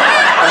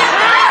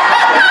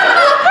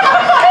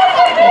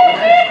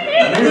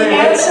 The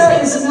answer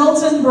is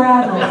Milton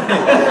Bradley.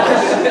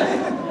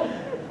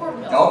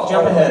 Don't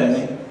jump ahead of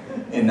me.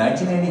 In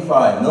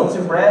 1985,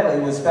 Milton Bradley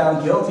was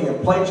found guilty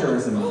of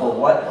plagiarism for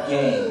what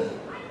game?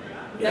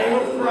 That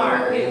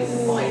is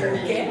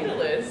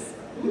scandalous.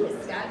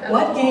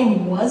 What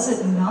game was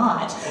it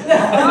not?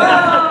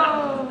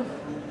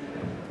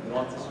 You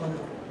want this one?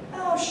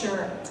 Oh,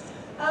 sure.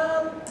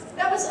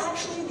 That was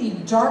actually the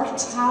Dark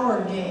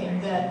Tower game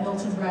that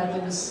Milton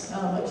Bradley was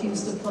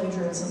accused of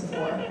plagiarism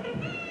for.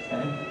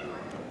 Okay.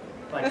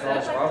 Like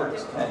Charles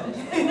Roberts.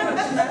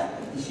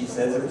 She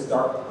says it was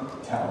Dark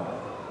Tower.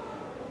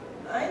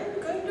 I'm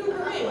going to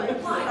agree.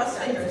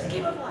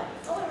 Game of life.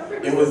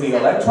 It was the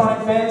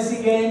electronic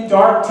fantasy game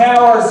Dark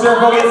Tower.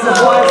 Circle gets the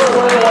points.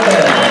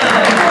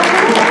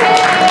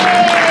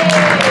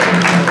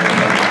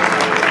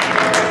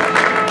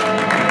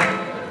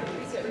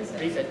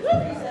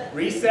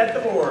 Reset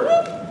the board.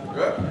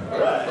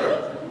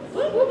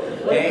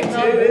 Game 2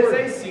 is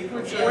a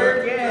secret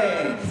square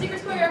game.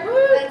 Secret square,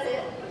 woo! That's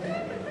it.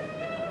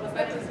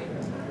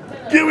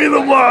 Give me the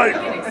mic!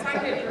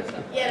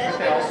 Yeah,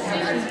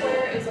 secret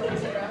square is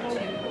always around 2.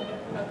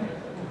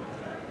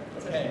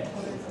 Okay.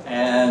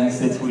 And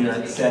since we are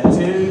at set 2,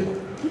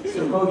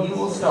 Circle, you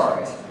will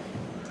start.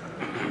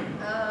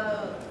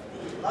 The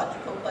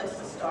logical place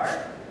to start.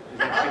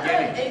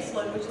 Rhonda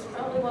Aislinn, which is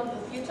probably one of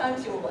the few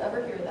times you will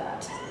ever hear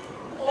that.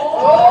 Ow!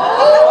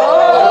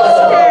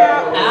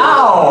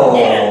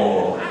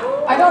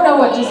 I don't know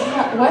what just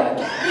happened. What?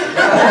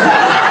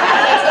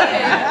 That's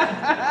okay.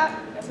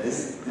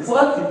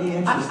 Well, could be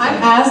interesting.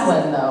 I'm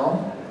Aislinn, though.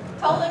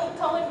 Calling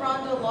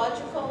Rhonda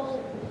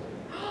logical.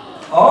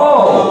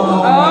 Oh!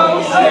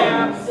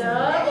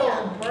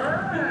 Double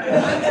burn.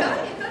 I'm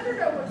telling you,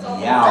 Thunderdome all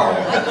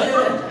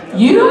Yeah.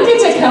 You don't get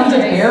to come to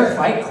Bear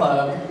Fight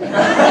Club.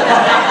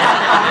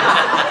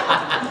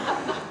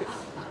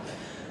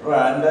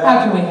 Rhonda How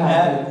can we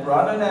help and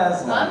Rhonda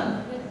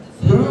Eudaly,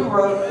 who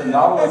wrote the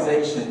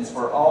novelizations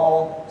for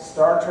all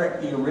Star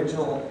Trek the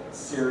Original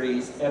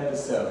Series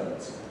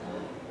episodes?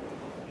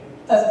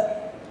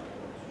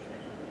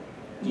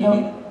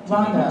 No,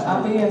 Rhonda,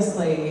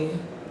 obviously,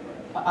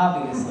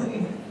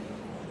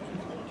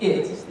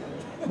 it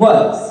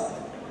was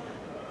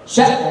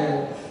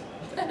Shatner.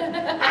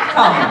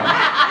 Come.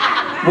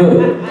 Woo.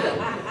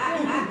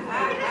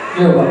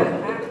 You're welcome.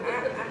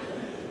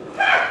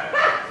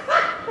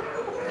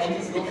 And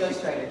his little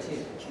ghostwriter, too.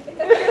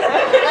 Would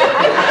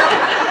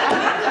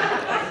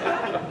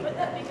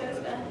that be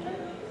Ghostbusters?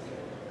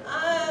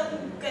 I'm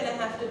gonna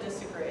have to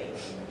disagree.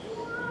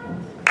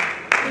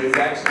 It was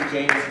actually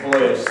James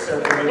Blish,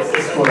 Circle Makes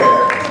the Square.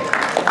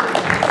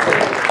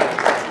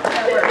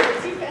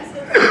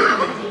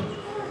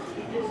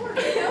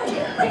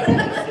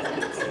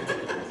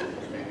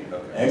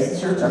 Next,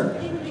 it's your turn.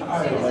 I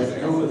would like to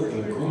go with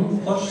the green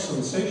plush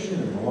sensation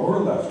in the lower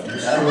left.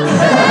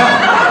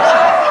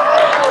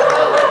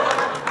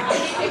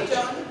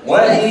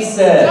 What he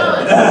said.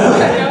 John,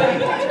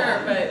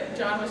 but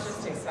John was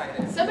just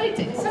excited. Somebody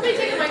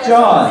take my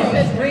John.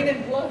 It's green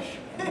and blush.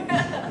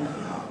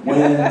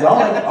 When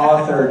Dalek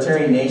author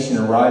Terry Nation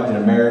arrived in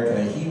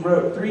America, he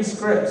wrote 3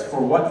 scripts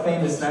for what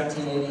famous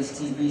 1980s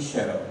TV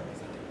show?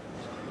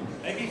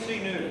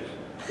 ABC News.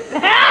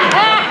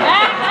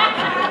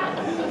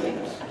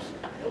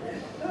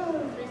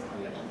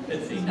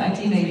 Let's see,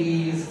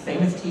 1980s,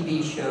 famous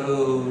TV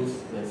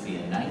shows. Let's see,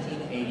 in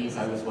 1980s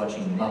I was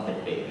watching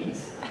Muppet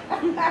Babies.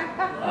 Who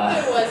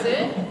was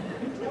it?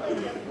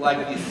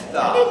 Like you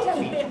stopped.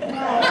 Is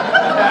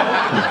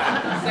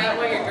that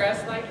why you're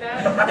dressed like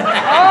that?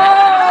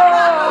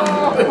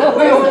 Oh!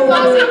 Where's the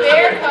Fuzzy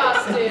Bear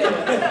costume?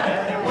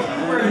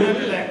 You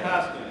remember that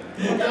costume.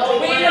 No,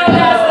 we don't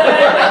have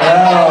that.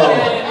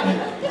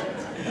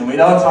 No. And we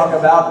don't talk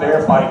about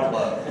Bear Fight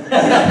Club.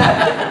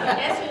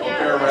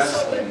 Bear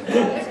wrestling.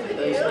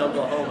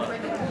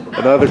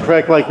 Another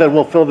crack like that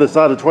will fill this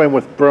auditorium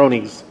with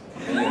bronies.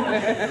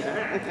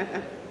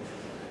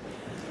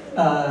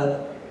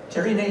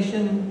 Terry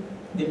Nation,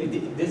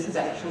 this is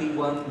actually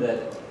one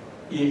that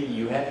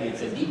you have,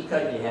 it's a deep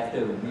cut, you have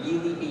to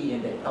really be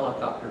into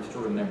helicopters to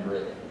remember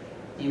it.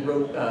 He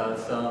wrote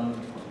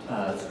some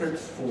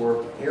scripts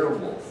for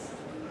Airwolf.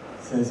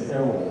 It says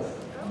Airwolf.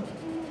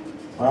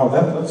 Wow,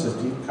 that's a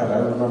deep cut. I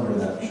remember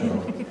that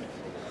show.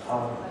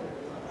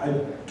 I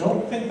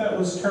don't think that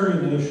was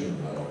Terry Nation,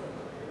 though.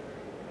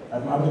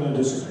 I'm going to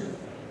disagree.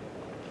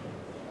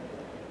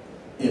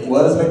 It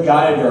was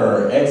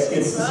MacGyver. X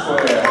gets the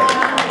square.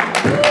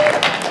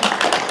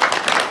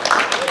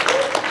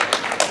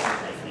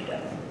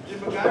 Did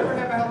MacGyver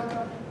have a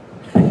helicopter?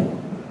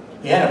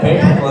 He had a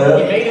paper clip.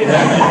 He made it.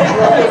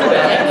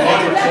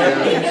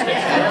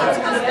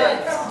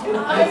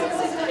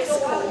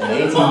 An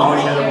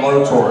 18-point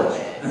blowtorch.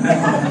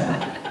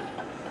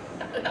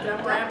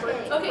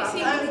 Okay,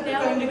 see, I'm now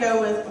going to go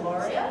with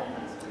Gloria.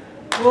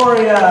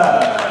 Gloria.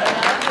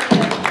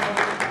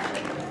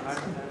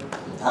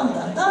 Dum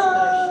dum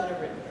dum.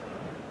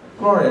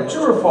 Gloria,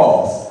 true or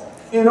false?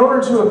 In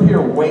order to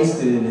appear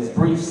wasted in his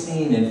brief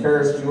scene in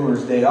Ferris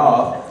Bueller's Day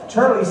Off,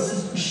 Charlie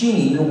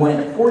Sheen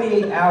went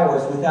 48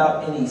 hours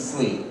without any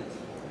sleep.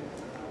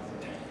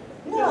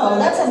 No,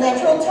 that's a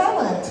natural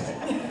talent.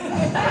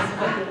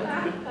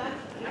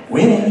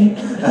 Winning.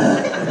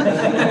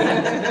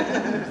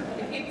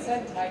 If he'd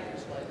said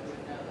Tiger's Blood, we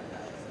would know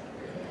that was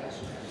a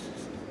question.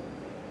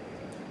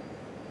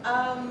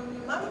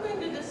 I'm going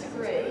to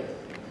disagree.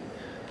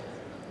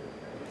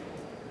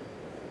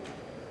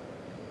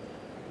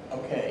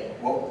 Okay,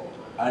 well,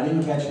 I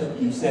didn't catch it.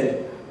 You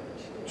said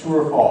true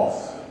or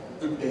false,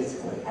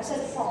 basically. I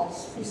said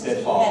false. You said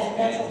He false. has a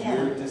natural And you're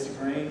talent.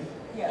 disagreeing?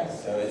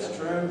 Yes. So it's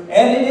true.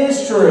 And it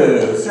is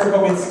true.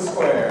 Circle gets the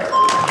square.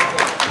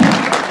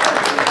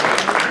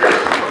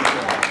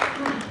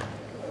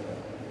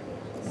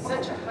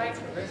 Such a high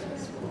charisma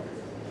score.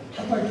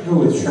 I'd like to go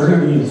with Sherri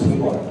Dean as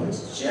well, please.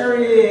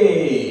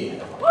 Sherri!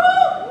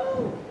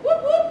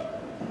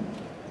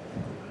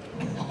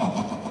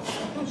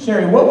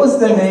 Sherri, what was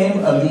the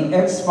name of the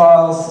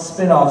X-Files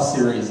spin-off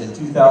series in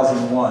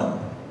 2001?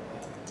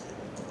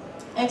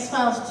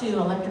 X-Files 2,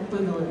 Electric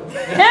Boogaloo.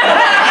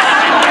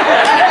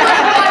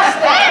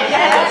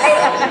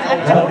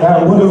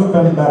 That would have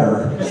been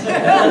better.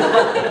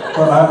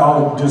 But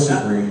I'll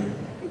disagree.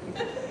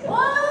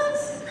 What?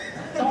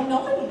 Don't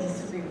nobody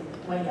disagree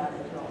with way out of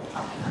control.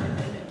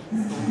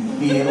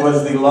 It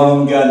was the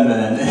lone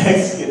gunman.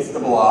 X gets the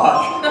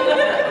block.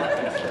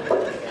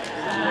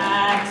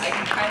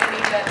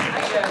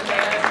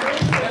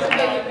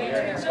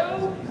 So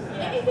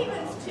anything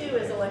that's 2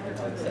 is electric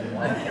boogaloo.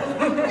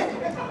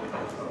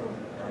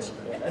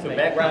 So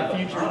back to the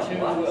future too,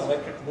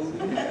 electric movie.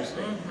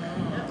 Interesting.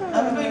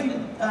 I'm going to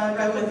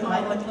go with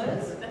Mike and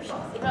Liz.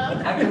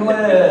 Mike and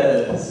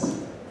Liz.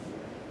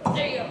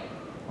 There you go.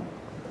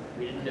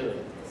 We didn't do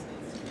it.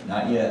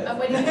 Not yet. I'm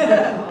waiting.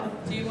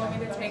 Do you want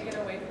me to take it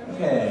away from you?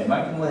 Okay,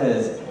 Mike and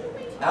Liz.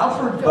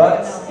 Alfred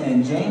Butts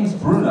and James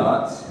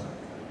Brunot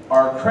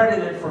are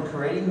credited for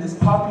creating this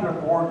popular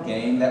board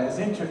game that was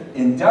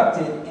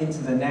inducted into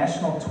the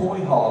National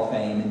Toy Hall of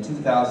Fame in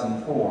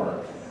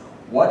 2004.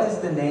 What is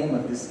the name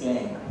of this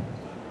game?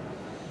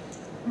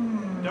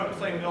 Don't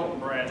say milk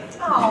bread.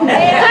 Oh,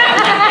 man.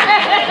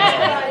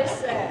 That's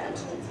sad.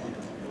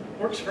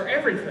 Works for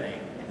everything.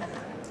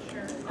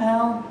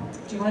 Al,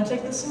 do you want to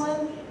take this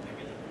one?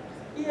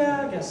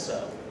 Yeah, I guess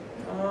so.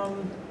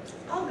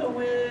 I'll go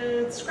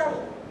with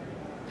Scrabble.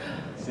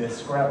 It says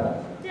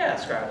Scrabble. Yeah,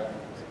 Scrabble.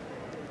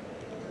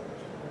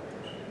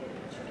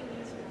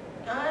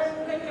 I'm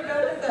going to go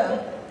with them.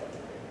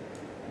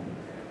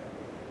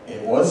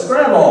 It was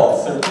Scrabble.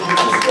 So it's a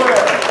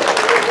square.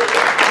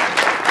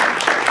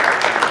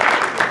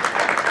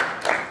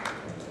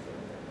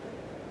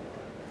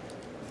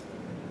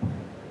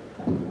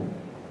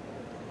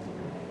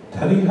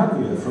 Teddy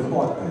Harvia for the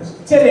block pace.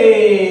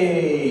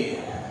 Teddy!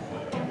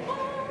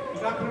 You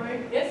talking to me?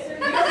 Yes, sir.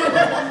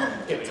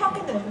 Keep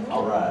talking to me.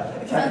 All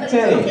right.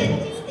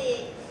 Teddy.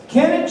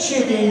 Can a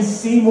chicken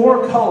see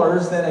more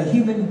colors than a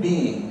human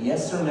being?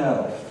 Yes or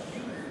no?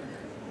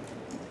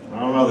 I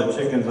don't know, the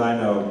chickens I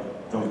know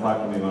don't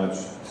talk to me much,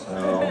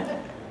 so.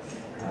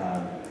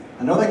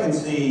 I know they can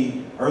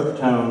see earth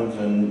tones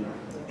and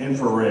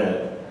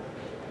infrared,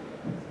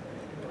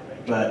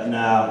 but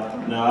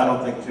no, I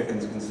don't think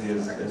chickens can see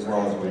as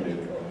well as we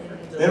do.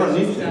 They don't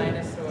need to.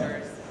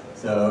 Dinosaurs.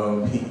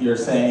 So you're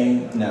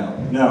saying no?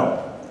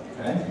 No.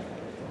 Okay.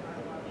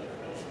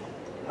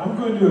 I'm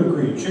going to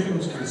agree.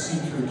 Chickens can see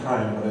through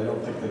time, but I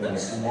don't think they can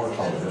see more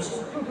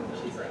colors.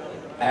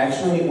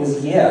 Actually, it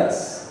was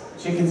yes.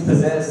 Chickens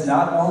possess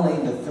not only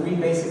the 3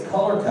 basic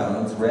color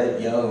cones,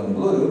 red, yellow, and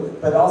blue,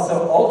 but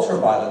also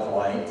ultraviolet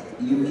light,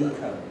 UV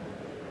cone.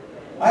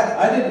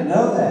 I didn't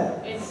know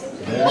that.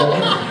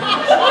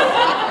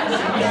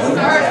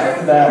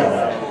 After that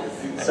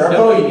one.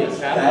 Circle, you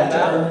have to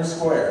earn your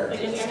square. I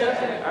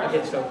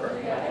get Stoker.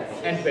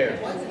 And Bear.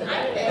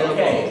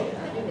 Okay.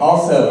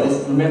 Also,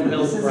 remember,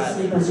 this is a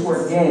super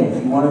square game.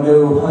 If you want to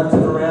go hunt it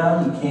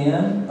around, you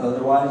can.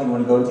 Otherwise, you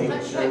want to go take a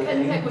Let's sure try cut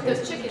and thing. peck with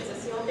those chickens and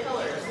see all the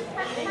colors.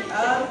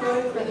 I'm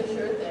going for the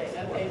sure thing.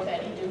 Okay,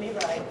 Teddy, do me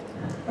right.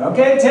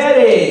 Okay,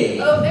 Teddy.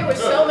 Oh, there were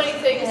so many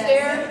things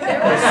there. There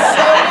were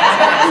so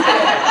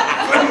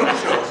many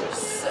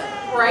things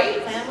there. Right?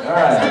 All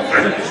right.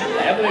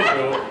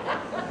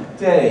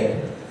 Teddy,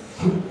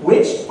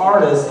 which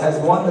artist has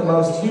won the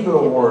most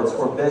Hugo Awards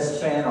for Best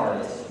Fan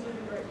Artist?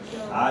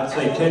 I'd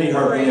say Teddy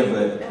Harvia,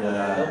 but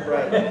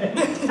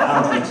I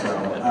don't think so.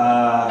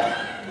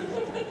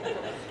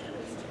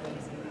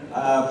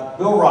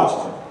 Bill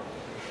Rochford.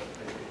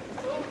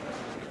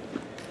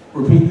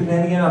 Repeat the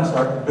name again, I'm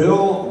sorry.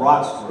 Bill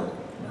Rochford.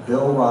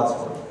 Bill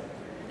Rochford.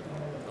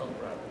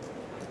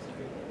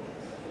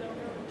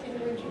 Can you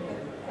repeat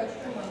the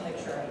question? I want to make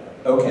sure I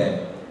know. Okay.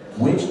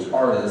 Which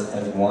artist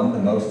has won the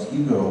most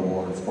Hugo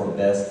Awards for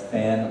Best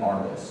Fan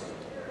Artist?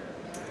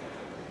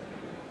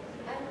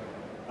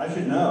 I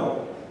should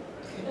know.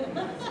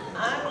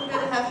 I'm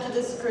going to have to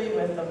disagree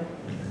with them.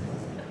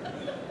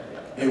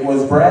 It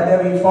was Brad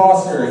W.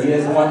 Foster. He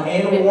has won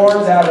 8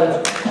 awards out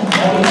of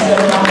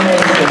 27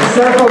 nominations.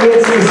 Circle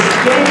gets his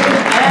game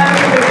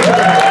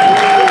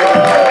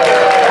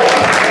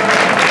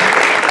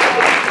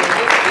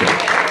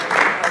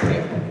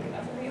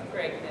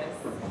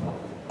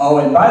Oh,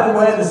 and by the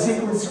way, the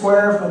secret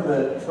square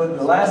for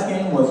the last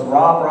game was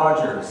Rob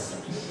Rogers.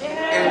 Does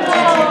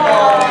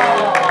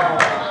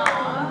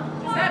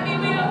that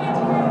mean we don't get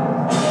to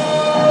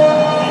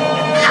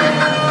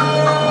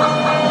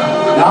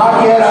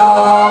Knock it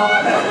off!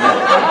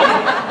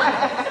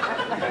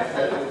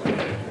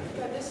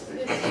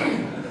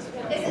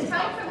 Is it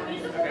time for the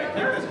musical? Okay,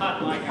 take this hot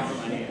mic out of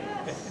my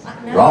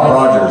hand. Rob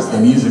Rogers, the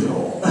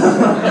musical.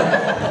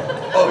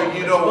 Oh,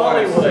 you don't want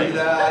to see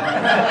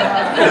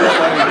that? You don't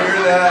want to hear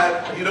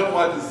that? You don't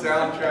want the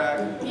soundtrack?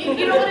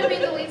 You don't want to be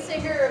the lead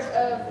singer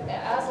of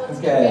Aislinn's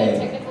Okay.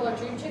 band, Technicolor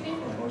Dream Chicken?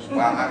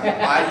 Well, I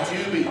do,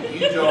 but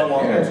you don't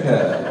want me to.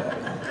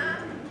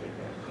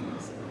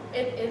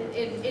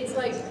 It's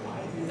like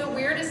the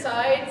weird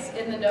asides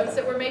in the notes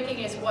that we're making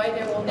is why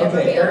there will never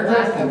Okay, be a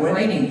lack Erica, of when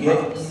writing you get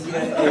a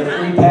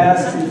free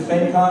pass to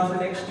FenCon for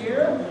next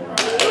year?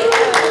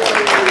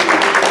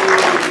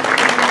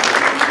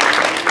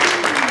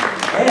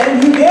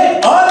 And you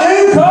get a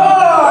new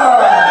car!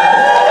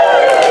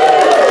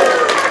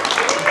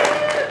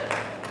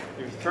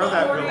 You throw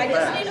that real I just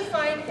fast. need to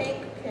find Hank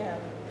Pym.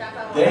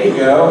 There you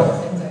go.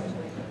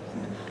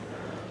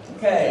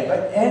 Okay,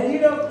 and you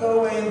don't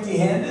go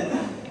empty-handed.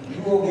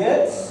 You will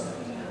get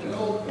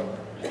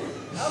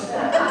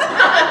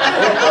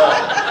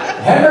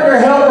hamburger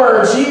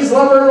helper, cheese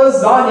lover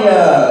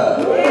lasagna.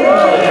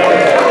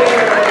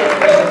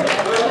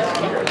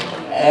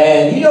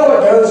 And you know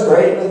what goes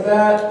great with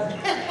that?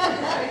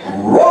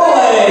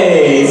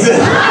 Rollies!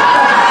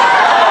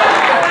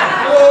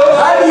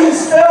 How do you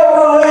spell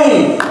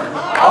relief?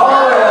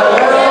 R-O-L-A-I-D-S.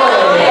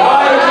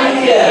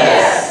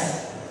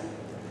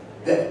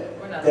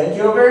 Thank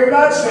you very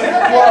much, man.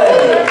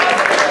 Play.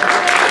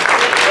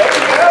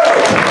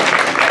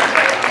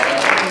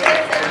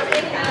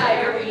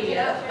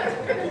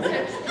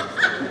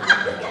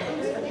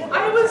 I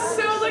was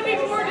so looking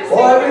forward to seeing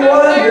Well,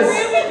 everyone,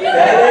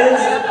 that is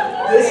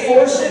this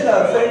portion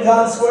of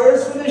FenCon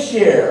Squares for this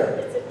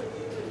year.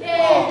 Yay!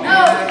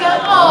 Oh,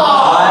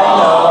 I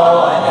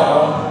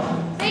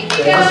know. Thank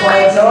you, I just want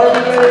to tell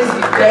everybody,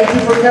 thank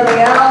you for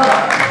coming out.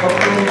 Hope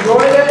you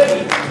enjoyed it,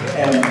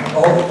 and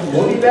hope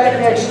we'll be back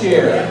next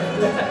year.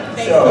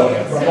 So,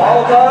 from all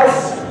of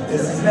us,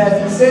 this is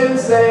Matthew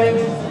Sims saying,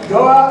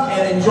 go out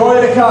and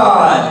enjoy the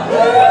con.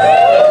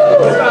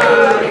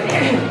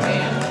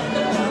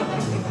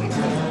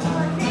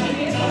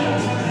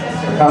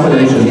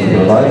 Accommodations are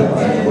provided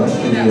by the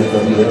Westin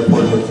DFW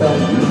Airport Hotel in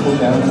beautiful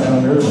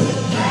downtown Irving.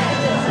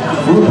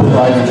 Food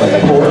provided by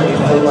Pork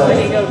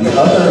Filet, the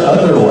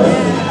other way.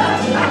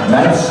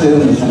 Matt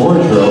Sims'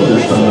 wardrobe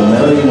is from the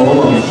Mary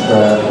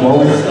Wollstonecraft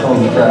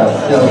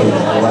Shelley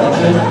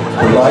collection,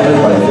 provided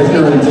by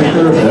Dicker and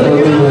Dicker of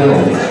Beverly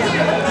Hills.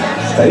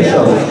 Space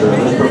shuttle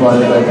service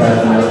provided by Pan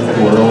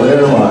American World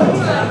Airlines,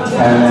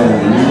 Pan Am,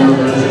 the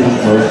university's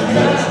most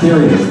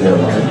experienced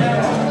airline.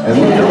 And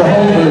look at the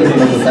home version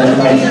of the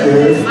FenCon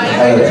Squares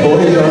at a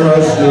Toys R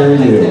Us near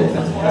you.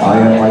 I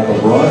am Michael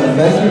Braun, and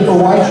thank you for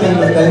watching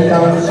the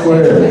FenCon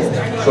Squares.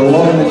 So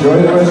long and enjoy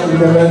the rest of the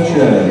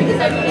convention.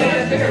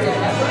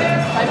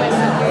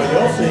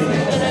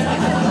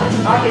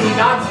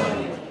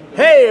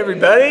 Hey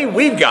everybody,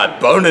 we've got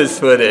bonus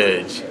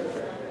footage.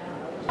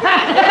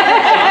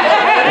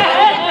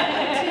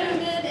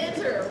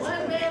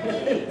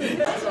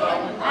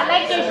 I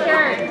like your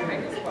shirt.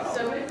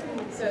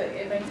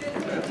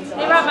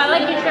 Hey Rob, I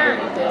like your shirt.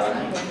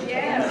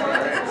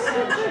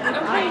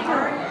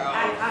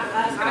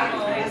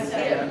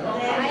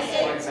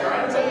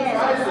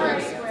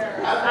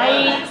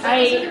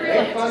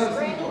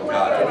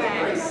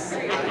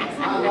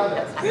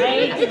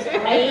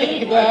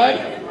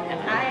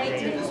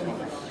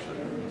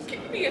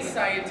 Can be a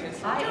scientist.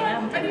 I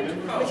need to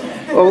know.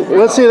 Oh,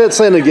 let's see that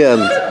sign again.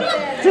 I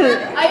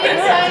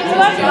didn't sign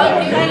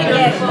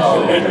again. Oh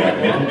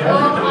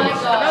my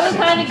God. That was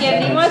sign again.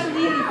 He wants to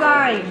see the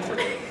sign.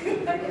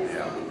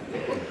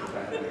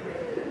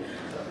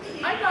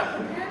 I'm not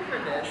prepared for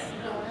this.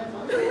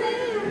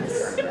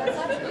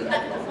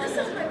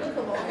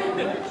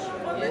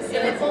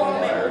 It's all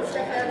made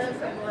stuff out of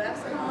from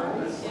last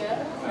month. Yeah.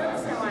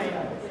 So I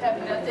have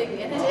nothing in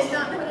it. Did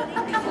not put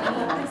anything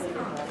in this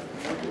con.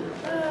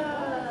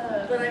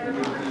 But I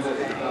remember.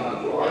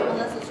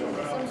 Unless it's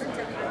some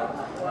certificate.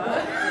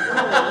 What?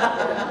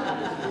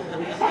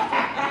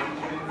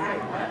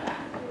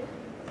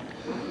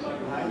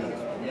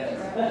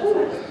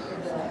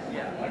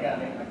 Yeah, I got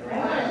it.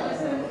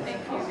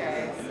 Thank you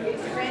guys.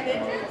 Grand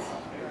entrance?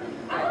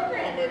 I'm a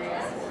grand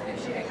entrance. Is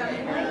she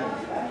coming late?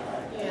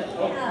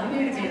 Yeah. You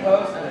need to be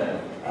posted.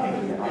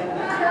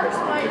 Here's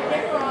my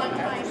never on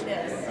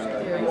kindness.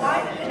 Why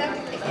did it have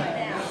to take it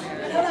down?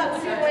 You know that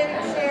was your way to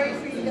Sherri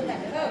for you to get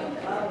that coat.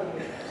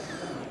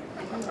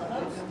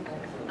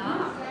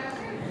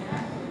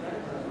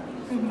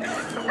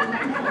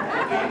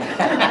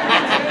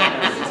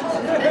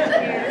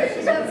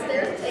 She's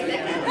upstairs, take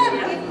that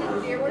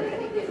coat. Here, where can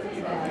he get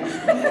this?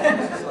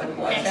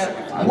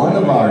 One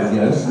of our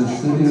guests is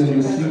sitting in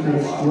the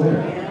secret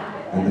square,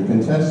 and the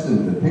contestant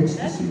that picks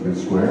the secret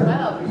square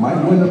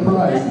might win a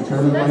prize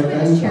determined by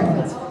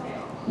FenCon.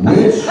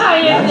 Which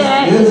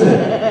guest is it?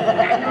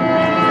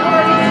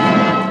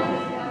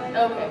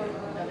 Okay.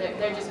 No,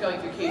 they're just going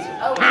through keys.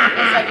 Oh, it's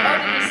like, oh,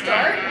 did we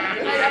start?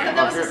 I thought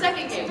that was the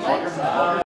second game. What?